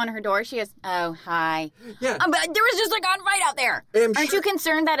knocks on her door, she goes, "Oh, hi." Yeah. But there was just a gunfight out there. Aren't you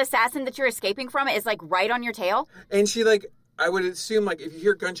concerned that assassin that you're escaping from is right on your tail? And she I would assume if you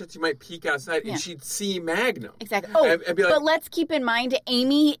hear gunshots, you might peek outside and she'd see Magnum. Exactly. Oh, and be like, but let's keep in mind,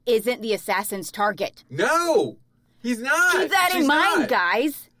 Amy isn't the assassin's target. No, he's not. Keep that in mind, not.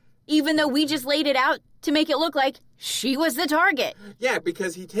 guys. Even though we just laid it out to make it look like she was the target. Yeah,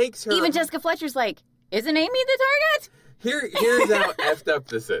 because he takes her. Even Jessica Fletcher's like, isn't Amy the target? Here's how effed up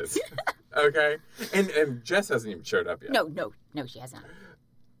this is. Okay? And Jess hasn't even showed up yet. No, she hasn't.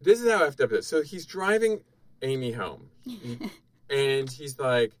 This is how effed up it is. So he's driving Amy home. And he's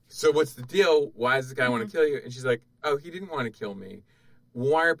like, so what's the deal? Why does this guy want to kill you? And she's like, oh, he didn't want to kill me.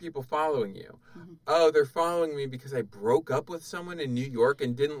 Why are people following you? Oh, they're following me because I broke up with someone in New York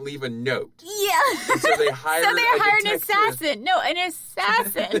and didn't leave a note. Yeah. And so they hired an assassin. No, an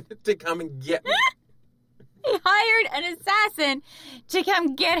assassin. to come and get me. He hired an assassin to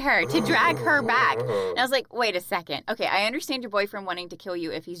come get her, to drag her back. And I was like, wait a second. Okay, I understand your boyfriend wanting to kill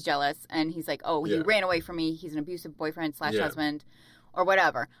you if he's jealous. And he's like, oh, he ran away from me. He's an abusive boyfriend / husband or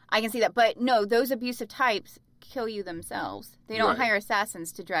whatever. I can see that. But no, those abusive types kill you themselves. They don't hire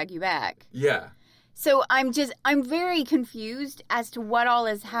assassins to drag you back. Yeah. So I'm very confused as to what all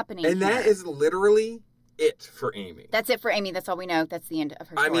is happening And here. that is literally it for Amy. That's it for Amy. That's all we know. That's the end of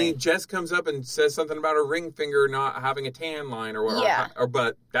her story. I mean, Jess comes up and says something about her ring finger not having a tan line or whatever. Yeah.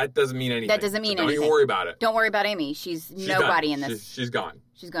 But that doesn't mean anything. That doesn't mean so anything. Don't even worry about it. Don't worry about Amy. She's nobody done. in this. She's gone.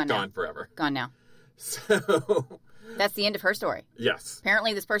 She's gone now. Gone forever. Gone now. So... That's the end of her story. Yes.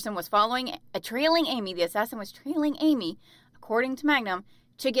 Apparently this person was trailing Amy. The assassin was trailing Amy, according to Magnum,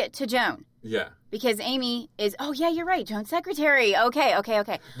 to get to Joan. Yeah. Because Amy is, oh, yeah, you're right, Joan's secretary. Okay.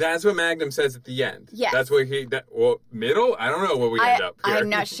 That's what Magnum says at the end. Yes. That's what middle? I don't know what we end up here. I'm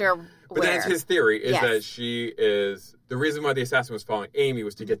not sure But where. that's his theory, is Yes. that she is... The reason why the assassin was following Amy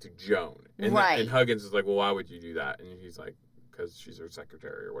was to get to Joan. And, Right. And Huggins is like, well, why would you do that? And he's like, because she's her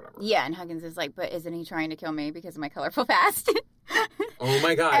secretary or whatever. Yeah, and Huggins is like, but isn't he trying to kill me because of my colorful past? Oh,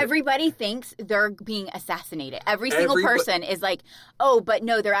 my God. Everybody thinks they're being assainated. Every single person is like, oh, but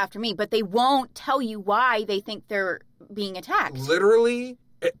no, they're after me. But they won't tell you why they think they're being attacked. Literally...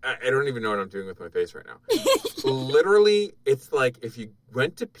 I don't even know what I'm doing with my face right now. Literally, it's like if you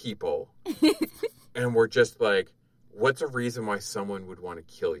went to people and were just like, what's a reason why someone would want to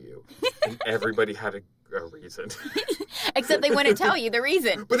kill you? And everybody had a reason. Except they wouldn't tell you the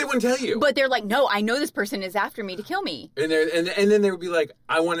reason. But they wouldn't tell you. But they're like, no, I know this person is after me to kill me. And then they would be like,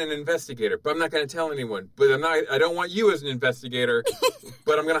 I want an investigator, but I'm not going to tell anyone. But I don't want you as an investigator,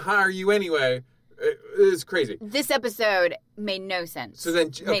 but I'm going to hire you anyway. It's crazy. This episode made no sense. So then,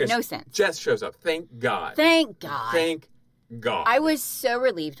 made no sense. Jess shows up. Thank God. Thank God. Thank God. I was so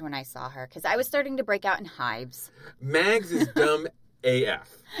relieved when I saw her because I was starting to break out in hives. Mags is dumb AF.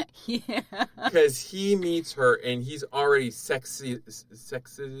 Yeah. Because he meets her and he's already sexisming,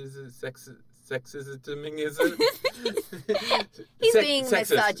 He's being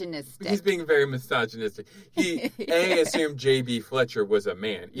misogynistic. He's being very misogynistic. He assumed J.B. Fletcher was a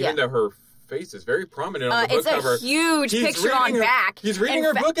man, even though her face is very prominent on the book cover. It's a huge picture on back. He's reading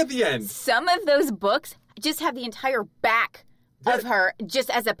her book at the end. Some of those books just have the entire back of her just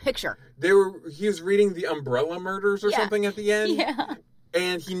as a picture. He was reading the Umbrella Murders or something at the end. Yeah.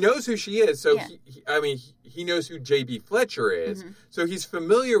 And he knows who she is. So, he knows who J.B. Fletcher is. Mm-hmm. So he's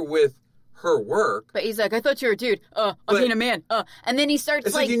familiar with her work. But he's like, I thought you were a dude. I mean a man. And then he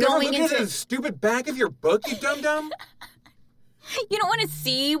starts like going never look at the stupid back of your book, you dum-dum? You don't want to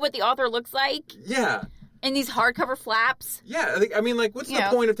see what the author looks like? Yeah. In these hardcover flaps? Yeah. What's the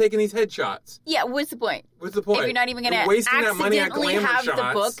point of taking these headshots? Yeah, what's the point? What's the point? If you're not even going to accidentally have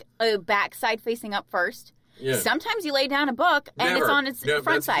the book backside facing up first. Yeah. Sometimes you lay down a book and it's on its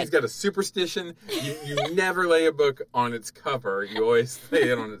front side. He's got a superstition. You never lay a book on its cover. You always lay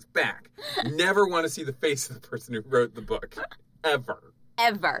it on its back. You never want to see the face of the person who wrote the book. Ever.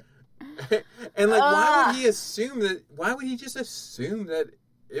 And why would he assume that? Why would he just assume that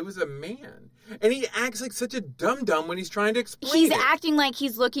it was a man? And he acts like such a dum-dum when he's trying to explain He's acting like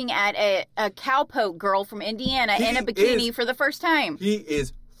he's looking at a cowpoke girl from Indiana in a bikini for the first time. He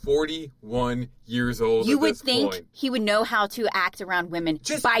is 41 years old. You would think he would know how to act around women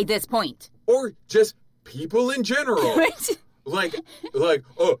by this point. Or just people in general. Like,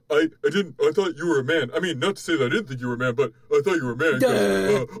 oh, I thought you were a man. I mean, not to say that I didn't think you were a man, but I thought you were a man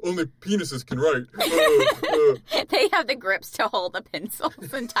because only penises can write. They have the grips to hold the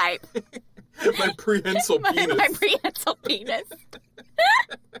pencils and type. My prehensile penis. My prehensile penis.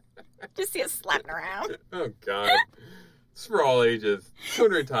 Just see it slapping around. Oh, God. It's for all ages.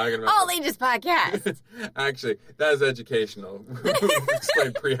 What are we talking about? All ages podcast. Actually, that is educational. We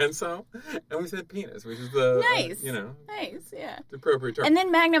explained prehensile, and we said penis, which is the nice, the appropriate term. And then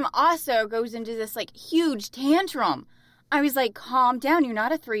Magnum also goes into this huge tantrum. I was like, calm down. You're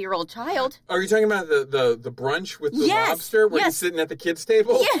not a 3-year-old child. Are you talking about the brunch with the lobster where he's sitting at the kids'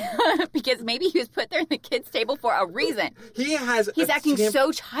 table? Yeah, because maybe he was put there in the kids' table for a reason. He's acting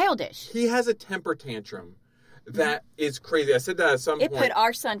so childish. He has a temper tantrum. That is crazy. I said that at some point. It put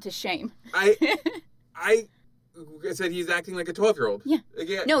our son to shame. I said he's acting like a 12-year-old.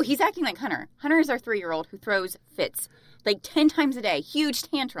 Yeah. No, he's acting like Hunter. Hunter is our 3-year-old who throws fits 10 times a day. Huge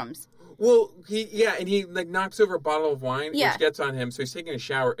tantrums. Well, he knocks over a bottle of wine, which gets on him, so he's taking a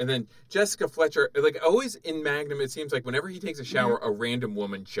shower, and then Jessica Fletcher, always in Magnum, it seems like whenever he takes a shower, a random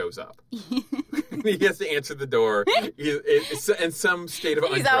woman shows up. He has to answer the door. He's in some state of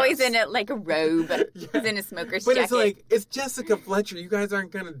undress. He's always in a robe. He's in a smoker's jacket. But it's Jessica Fletcher. You guys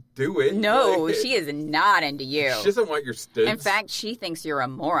aren't going to do it. No, she is not into you. She doesn't want your stoots. In fact, she thinks you're a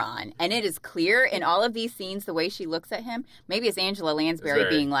moron. And it is clear in all of these scenes, the way she looks at him. Maybe it's Angela Lansbury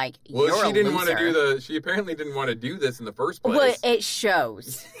being like, you're she didn't a want to do she apparently didn't want to do this in the first place. Well, it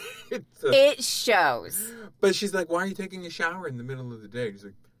shows. It shows. But she's like, why are you taking a shower in the middle of the day? He's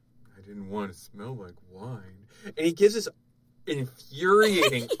like, I didn't want to smell like wine. And he gives this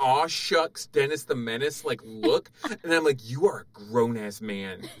infuriating, aw shucks, Dennis the Menace, like, look. And I'm like, you are a grown-ass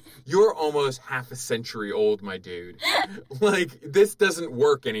man. You're almost half a century old, my dude. Like, this doesn't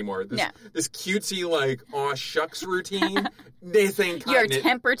work anymore. This cutesy, like, aw shucks routine, this ain't cutting Your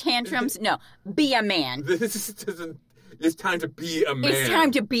temper tantrums? No. Be a man. This doesn't... It's time to be a man. It's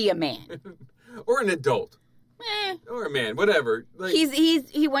time to be a man. Or an adult. Or a man, whatever. Like,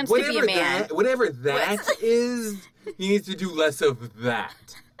 he wants to be a man. Whatever that is, he needs to do less of that.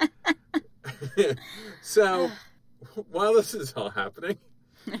 So, while this is all happening,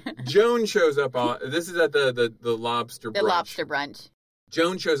 Joan shows up. This is at the lobster brunch. The lobster brunch.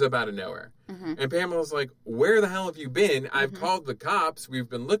 Joan shows up out of nowhere. Mm-hmm. And Pamela's like, where the hell have you been? I've called the cops. We've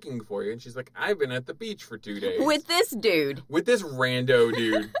been looking for you. And she's like, I've been at the beach for 2 days. With this dude. With this rando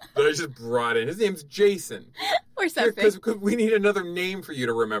dude that I just brought in. His name's Jason. Or something. Because we need another name for you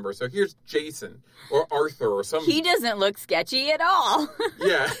to remember. So here's Jason. Or Arthur or something. He doesn't look sketchy at all.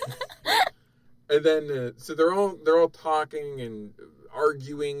 Yeah. And then, so they're all talking and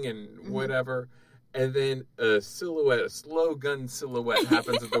arguing and whatever. And then a slow gun silhouette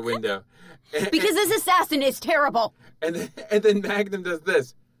happens at the window. Because this assassin is terrible. And then Magnum does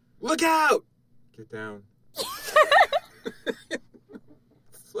this. Look out! Get down.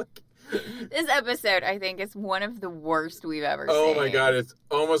 This episode, I think, is one of the worst we've ever seen. Oh my God, it's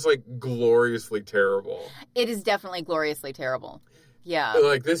almost like gloriously terrible. It is definitely gloriously terrible. Yeah.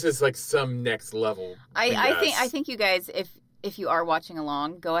 Like, this is like some next level. I think you guys, if you are watching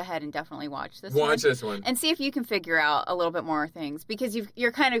along, go ahead and definitely watch this one. Watch this one. And see if you can figure out a little bit more things. Because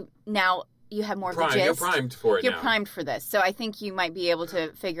you're kind of now, you have more of a gist. You're primed for it You're primed for this. So I think you might be able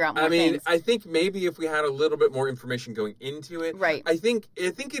to figure out more things. I think maybe if we had a little bit more information going into it. Right. I think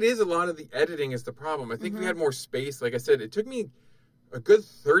it is a lot of the editing is the problem. I think if we had more space, like I said, it took me a good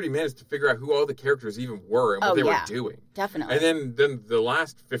 30 minutes to figure out who all the characters even were and what they were doing. Definitely. And then the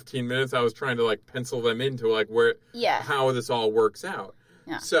last 15 minutes, I was trying to like pencil them into like how this all works out.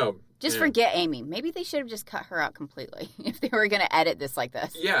 Yeah. So just forget Amy. Maybe they should have just cut her out completely if they were going to edit this like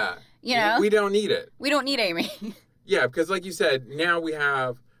this. Yeah. You know? We don't need it. We don't need Amy. Yeah, because like you said, now we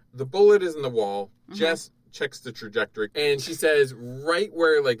have the bullet is in the wall. Jess checks the trajectory, and she says right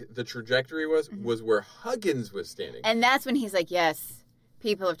where like the trajectory was where Huggins was standing. And that's when he's like, yes.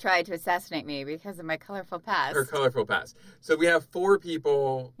 People have tried to assassinate me because of my colorful past. Her colorful past. So we have 4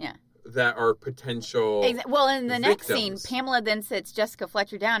 people that are potential Well, in the next scene, victims. Pamela then sits Jessica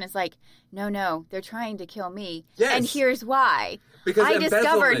Fletcher down and is like, no, they're trying to kill me. Yes. And here's why. Because I discovered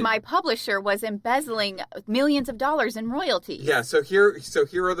embezzlement. my publisher was embezzling millions of dollars in royalties. Yeah, so here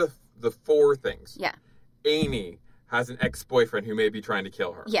are the 4 things. Yeah. Amy has an ex-boyfriend who may be trying to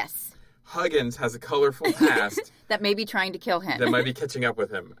kill her. Yes. Huggins has a colorful past. That may be trying to kill him. That might be catching up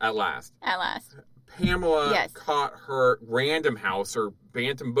with him at last. At last. Pamela caught her Random House or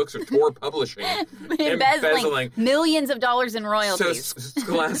Bantam Books or Tor Publishing embezzling millions of dollars in royalties. So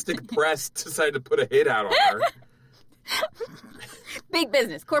Scholastic Press decided to put a hit out on her. Big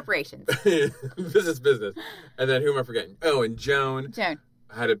business, corporations. business. And then who am I forgetting? Oh, and Joan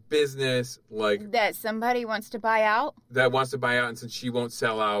had a business like that somebody wants to buy out. That wants to buy out, and since she won't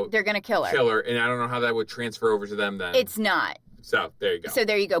sell out, they're going to kill her. And I don't know how that would transfer over to them then. It's not. So there you go. So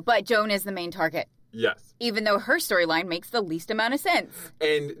there you go. But Joan is the main target. Yes. Even though her storyline makes the least amount of sense.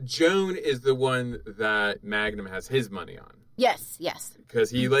 And Joan is the one that Magnum has his money on. Yes.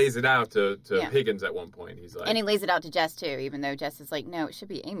 Because he lays it out to Higgins at one point. He's like, and he lays it out to Jess too, even though Jess is like, no, it should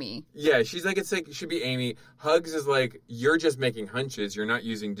be Amy. Yeah, she's like, it should be Amy. Hugs is like, you're just making hunches. You're not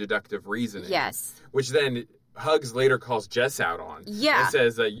using deductive reasoning. Yes. Which then Hugs later calls Jess out on. Yeah. And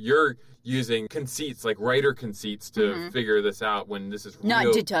says that you're using conceits, like writer conceits, to figure this out when this is not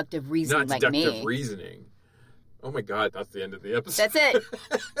real, deductive reasoning not like deductive me. reasoning. Oh my God, that's the end of the episode. That's it.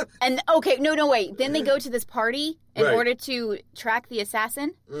 And okay, no, wait. Then they go to this party in order to track the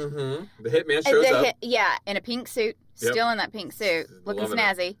assassin. Mm-hmm. The hitman shows up. In a pink suit. Still in that pink suit. Looking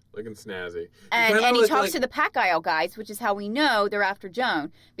snazzy. Looking snazzy. And he talks to the Pack Isle guys, which is how we know they're after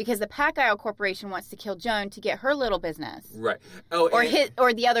Joan. Because the Pack Isle Corporation wants to kill Joan to get her little business. Right. Oh,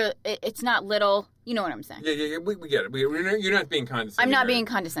 or the other, it's not little, you know what I'm saying. Yeah, we get it. You're not being condescending. I'm not being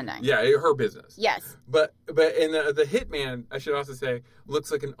condescending. Yeah, her business. Yes. But in the hitman, I should also say,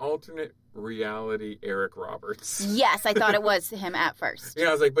 looks like an alternate reality Eric Roberts. Yes, I thought it was him at first. Yeah,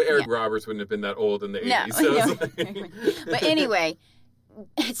 I was like, but Eric Roberts wouldn't have been that old in the 80s. So But anyway,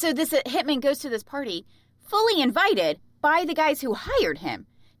 so this hitman goes to this party fully invited by the guys who hired him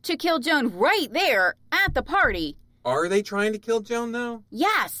to kill Joan right there at the party. Are they trying to kill Joan, though?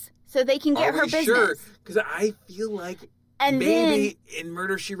 Yes, so they can get her business. Sure? Because I feel like maybe in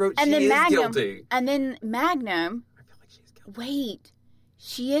Murder, She Wrote, she is guilty. And then Magnum... I feel like she's Wait.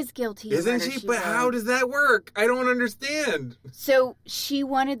 She is guilty. Isn't she? But how does that work? I don't understand. So she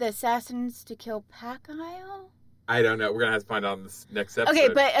wanted the assassins to kill Pacile? I don't know. We're going to have to find out in this next episode. Okay,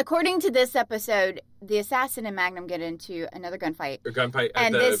 but according to this episode, the assassin and Magnum get into another gunfight. A gunfight at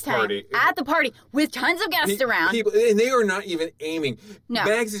and the this party. Time, at the party, with tons of guests around. People, and they are not even aiming. No.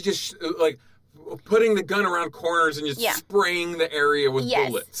 Mags is just, like, putting the gun around corners and just spraying the area with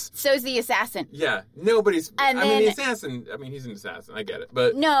bullets. So's the assassin. Yeah. Nobody's... And the assassin... I mean, he's an assassin. I get it,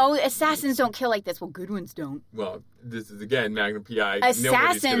 but... No, assassons don't kill like this. Well, good ones don't. Well, this is, again, Magnum P.I.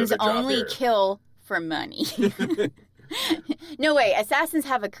 Assassins only kill for money. No way. Assassins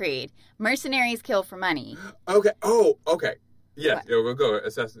have a creed. Mercenaries kill for money. Okay. Oh, okay. Yeah, we'll go.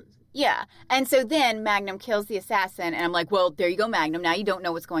 Assassins. Yeah. And so then Magnum kills the assassin, and I'm like, well, there you go, Magnum. Now you don't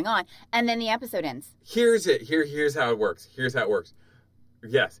know what's going on. And then the episode ends. Here's it. Here's how it works.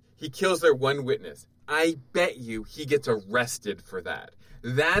 Yes, he kills their one witness. I bet you he gets arrested for that.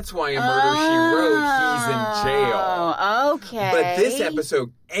 That's why in Murder, She Wrote, he's in jail. Oh, okay. But this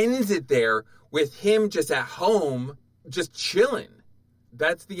episode ends it there with him just at home, just chilling.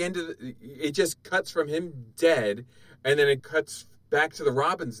 That's the end of it. Just cuts from him dead, and then it cuts back to the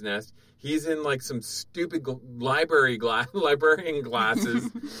robin's nest. He's in like some stupid librarian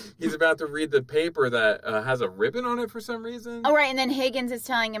glasses. He's about to read the paper that has a ribbon on it for some reason. Oh, right. And then Higgins is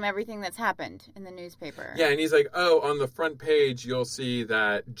telling him everything that's happened in the newspaper. Yeah, and he's like, oh, on the front page, you'll see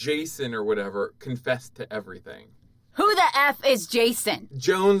that Jason or whatever confessed to everything. Who the F is Jason?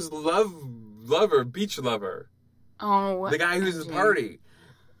 Joan's beach lover. Oh. The guy who's at the party.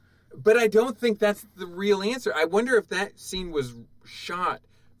 But I don't think that's the real answer. I wonder if that scene was shot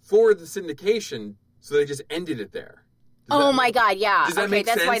for the syndication, so they just ended it there. My God, yeah. Does that make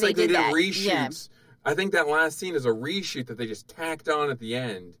sense? That's why they did that. Reshoots. Yeah. I think that last scene is a reshoot that they just tacked on at the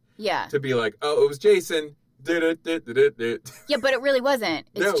end. Yeah. To be like, oh, it was Jason. Yeah, but it really wasn't.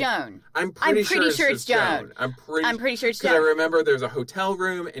 It's Joan. I'm pretty sure it's Joan. I'm pretty sure it's Joan. Because I remember there's a hotel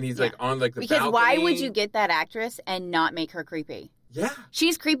room, and he's like on like the balcony. Because why would you get that actress and not make her creepy? Yeah.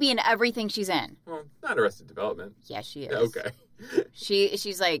 She's creepy in everything she's in. Well, not Arrested Development. Yeah, she is. Okay.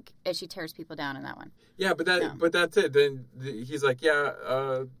 She's like, she tears people down in that one. Yeah, but that's it. Then he's like,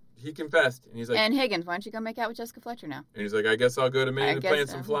 he confessed, and he's like, and Higgins, why don't you go make out with Jessica Fletcher now? And he's like, I guess I'll go to Maine and plant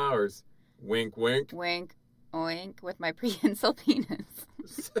some flowers. Wink, wink. Wink, wink, with my prehensile penis.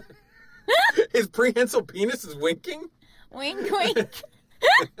 His prehensile penis is winking? Wink, wink.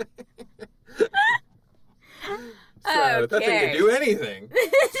 So that thing can do anything.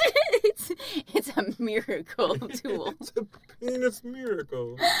 It's a miracle tool. It's a penis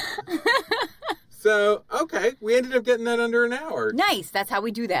miracle. So, okay, we ended up getting that under an hour. Nice. That's how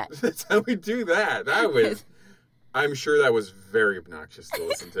we do that. That's how we do that. I'm sure that was very obnoxious to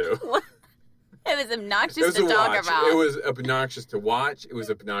listen to. It was obnoxious to talk about. It was obnoxious to watch. It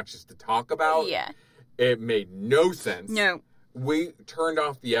was obnoxious to talk about. Yeah. It made no sense. No. We turned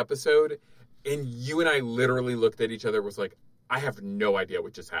off the episode, and you and I literally looked at each other and was like, I have no idea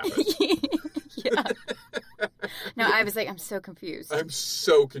what just happened. Yeah. No, I was like, I'm so confused. I'm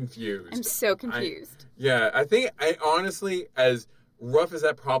so confused. I think, honestly, as rough as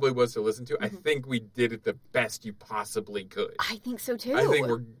that probably was to listen to, I think we did it the best you possibly could. I think so too.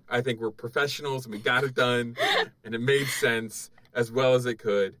 I think we're professionals and we got it done, and it made sense as well as it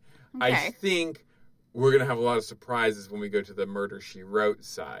could. Okay. I think we're gonna have a lot of surprises when we go to the Murder, She Wrote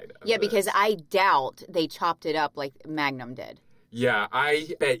side. Yeah, because I doubt they chopped it up like Magnum did. Yeah, I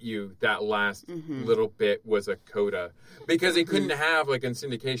bet you that last little bit was a coda. Because they couldn't have, like in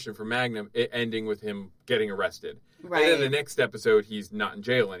syndication for Magnum, it ending with him getting arrested. Right. And then the next episode, he's not in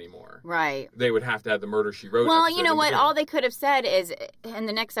jail anymore. Right. They would have to have the Murder, She Wrote Well, you know what? All they could have said is, in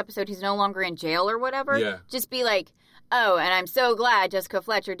the next episode, he's no longer in jail or whatever. Yeah. Just be like, oh, and I'm so glad Jessica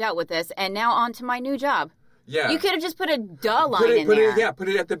Fletcher dealt with this, and now on to my new job. Yeah. You could have just put a duh line in there. Put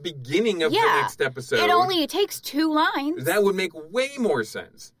it at the beginning of the next episode. It takes 2 lines. That would make way more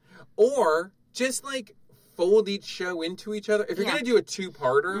sense. Or just like fold each show into each other. If you're going to do a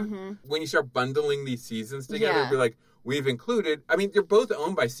 2-parter, when you start bundling these seasons together, be like, we've included, I mean, they're both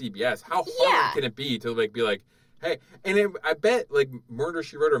owned by CBS. How hard can it be to like be like, hey, and I bet like Murder,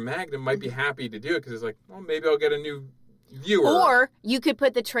 She Wrote or Magnum might be happy to do it because it's like, well, maybe I'll get a new viewer. Or you could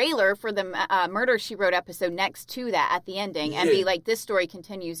put the trailer for the Murder, She Wrote episode next to that at the ending and be like, this story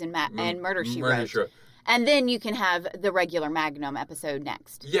continues in Murder, She Wrote. And then you can have the regular Magnum episode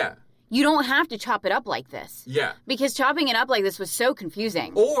next. Yeah. You don't have to chop it up like this. Yeah. Because chopping it up like this was so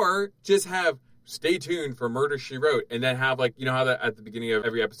confusing. Or just have, stay tuned for Murder, She Wrote, and then have like, you know how at the beginning of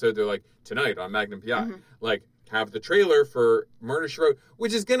every episode they're like, tonight on Magnum PI. Like, have the trailer for Murder, She Wrote,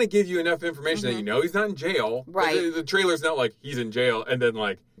 which is going to give you enough information that you know he's not in jail. Right. The trailer's not like he's in jail and then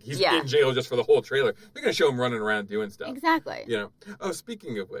like he's in jail just for the whole trailer. They're going to show him running around doing stuff. Exactly. You know. Oh,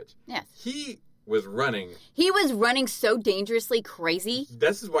 speaking of which. Yes. He was running. He was running so dangerously crazy.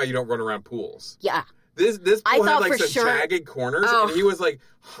 This is why you don't run around pools. Yeah. This pool had like some sure, jagged corners, and he was like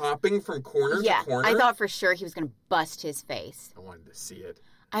hopping from corner to corner. I thought for sure he was going to bust his face. I wanted to see it.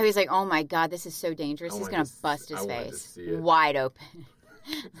 I was like, oh my God, this is so dangerous. He's going to bust his face. Wide open.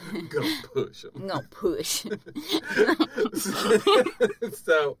 I'm going to push him. I'm going to push.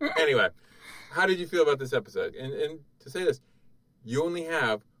 So, anyway, how did you feel about this episode? And to say this, you only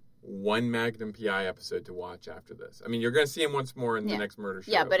have one Magnum PI episode to watch after this. I mean, you're going to see him once more in the next Murder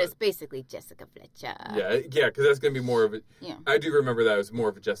Show. Yeah, but it's basically Jessica Fletcher. Yeah, because that's going to be more of it. Yeah. I do remember that it was more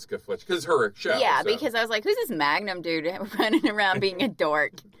of a Jessica Fletcher, because it's her show. Yeah, because I was like, who's this Magnum dude running around being a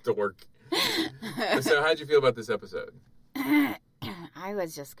dork? Dork. So how'd you feel about this episode? I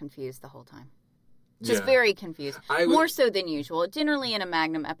was just confused the whole time. Just very confused. More so than usual. Generally in a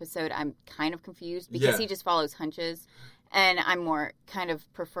Magnum episode, I'm kind of confused because he just follows hunches. And I'm more kind of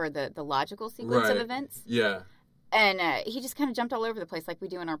prefer the logical sequence of events. Yeah. And he just kind of jumped all over the place like we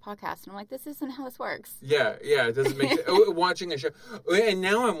do in our podcast. And I'm like, this isn't how this works. Yeah, it doesn't make sense. Watching a show. And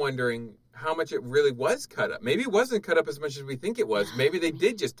now I'm wondering how much it really was cut up. Maybe it wasn't cut up as much as we think it was. Maybe they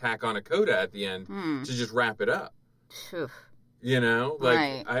did just tack on a coda at the end to just wrap it up. You know?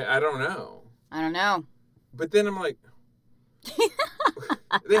 Like, I don't know. I don't know. But then I'm like,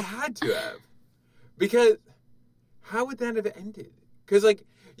 they had to have. Because how would that have ended? Because, like,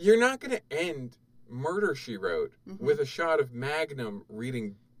 you're not going to end Murder, She Wrote with a shot of Magnum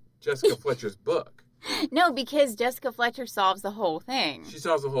reading Jessica Fletcher's book. No, because Jessica Fletcher solves the whole thing. She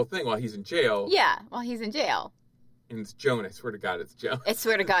solves the whole thing while he's in jail. Yeah, while he's in jail. And it's Joan. I swear to God, it's Joan. I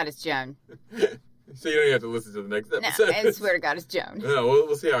swear to God, it's Joan. So you don't even have to listen to the next episode. No, I swear to God, it's Joan. No,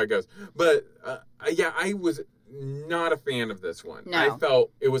 we'll see how it goes. But, I was not a fan of this one. No. I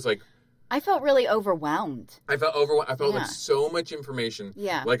felt it was like... I felt really overwhelmed. I felt overwhelmed. I felt like so much information,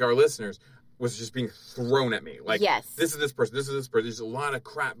 like our listeners, was just being thrown at me. Like, this is this person, this is this person. There's a lot of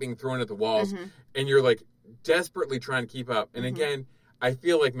crap being thrown at the walls. And you're, like, desperately trying to keep up. And again, I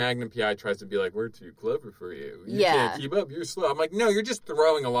feel like Magnum PI tries to be like, we're too clever for you. You can't keep up. You're slow. I'm like, no, you're just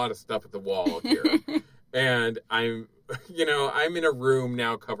throwing a lot of stuff at the wall here. And I'm in a room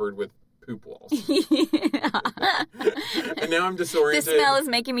now covered with poop walls. And now I'm disoriented. The smell is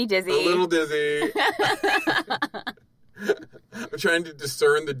making me dizzy. A little dizzy. I'm trying to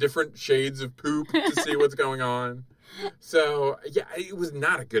discern the different shades of poop to see what's going on. So, yeah, it was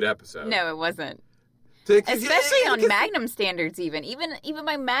not a good episode. No, it wasn't. Especially on Magnum standards, even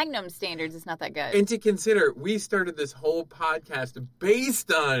by Magnum standards, it's not that good. And to consider, we started this whole podcast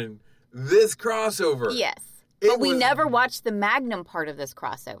based on this crossover. Yes. But we never watched the Magnum part of this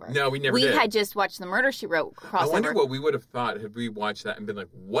crossover. No, we never did. We had just watched the Murder, She Wrote crossover. I wonder what we would have thought had we watched that and been like,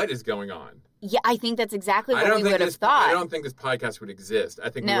 what is going on? Yeah, I think that's exactly what we would have thought. I don't think this podcast would exist. I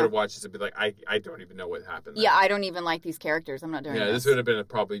think we would have watched this and be like, I don't even know what happened there. Yeah, I don't even like these characters. I'm not doing this. Yeah, this would have been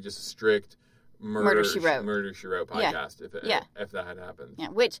probably just a strict Murder, She Wrote podcast if that had happened. Yeah,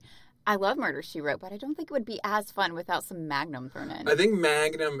 which... I love Murder, She Wrote, but I don't think it would be as fun without some Magnum thrown in. I think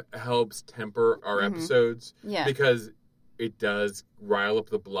Magnum helps temper our episodes because it does rile up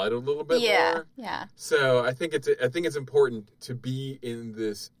the blood a little bit more. Yeah. So I think it's important to be in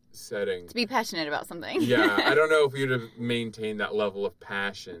this setting. To be passionate about something. Yeah. I don't know if you'd have maintained that level of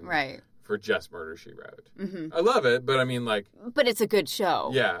passion. Right. For just Murder, She Wrote. I love it, but I mean, like... But it's a good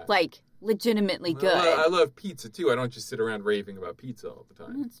show. Yeah. Like... legitimately good. I love pizza too. I don't just sit around raving about pizza all the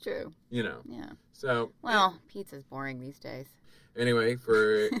time. That's true. You know. Yeah. So. Well, pizza's boring these days. Anyway,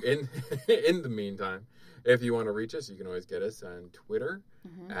 for in the meantime, if you want to reach us, you can always get us on Twitter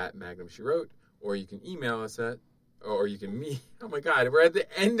at Magnum She Wrote, or you can email us or you can oh my God, we're at the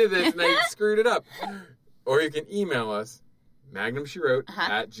end of this and I screwed it up. Or you can email us, magnumshewrote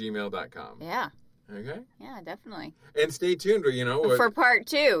at gmail.com. Yeah. Okay. Yeah, definitely. And stay tuned, for part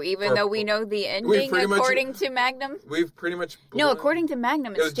 2, even though we know the ending according to Magnum. We've pretty much... No, according to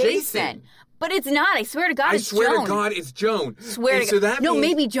Magnum, it's Jason. But it's not. I swear to God, it's Joan. I swear to God, it's Joan. Swear to God. So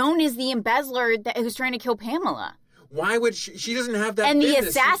maybe Joan is the embezzler who's trying to kill Pamela. Why would she doesn't have that And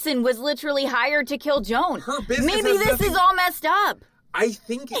business. The assassin was literally hired to kill Joan. Her business Maybe this is all messed up. I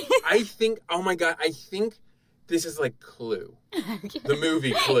think, oh my God, I think this is like Clue. The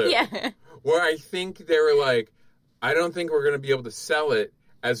movie Clue. Yeah. Where I think they were like, I don't think we're going to be able to sell it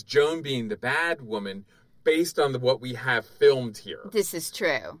as Joan being the bad woman based on what we have filmed here. This is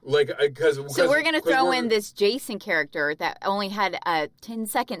true. Like, so we're going to throw in this Jason character that only had a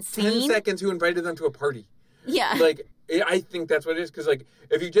 10-second scene. 10 seconds who invited them to a party. Yeah. Like, I think that's what it is. Because, like,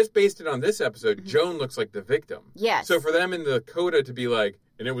 if you just based it on this episode, Joan looks like the victim. Yes. So for them in the coda to be like,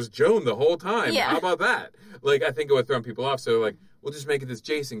 and it was Joan the whole time. Yeah. How about that? Like, I think it would throw people off. So, like, we'll just make it this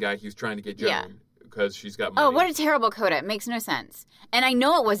Jason guy who's trying to get Joan. Yeah. Because she's got money. Oh, what a terrible coda. It makes no sense. And I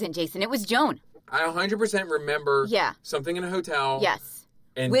know it wasn't Jason. It was Joan. I 100% remember Yeah. something in a hotel. Yes.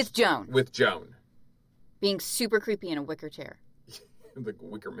 And With Joan. With Joan. Being super creepy in a wicker chair. The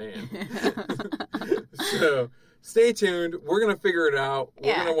wicker man. So, stay tuned. We're going to figure it out.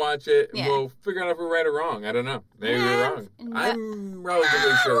 We're Yeah. going to watch it. And Yeah. we'll figure out if we're right or wrong. I don't know. Maybe we're wrong. No. I'm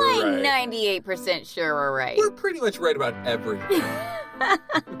relatively sure we're right. 98% sure we're right. We're pretty much right about everything.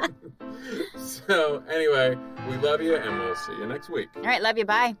 So, anyway, we love you, and we'll see you next week. All right, love you.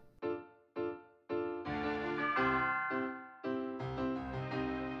 Bye.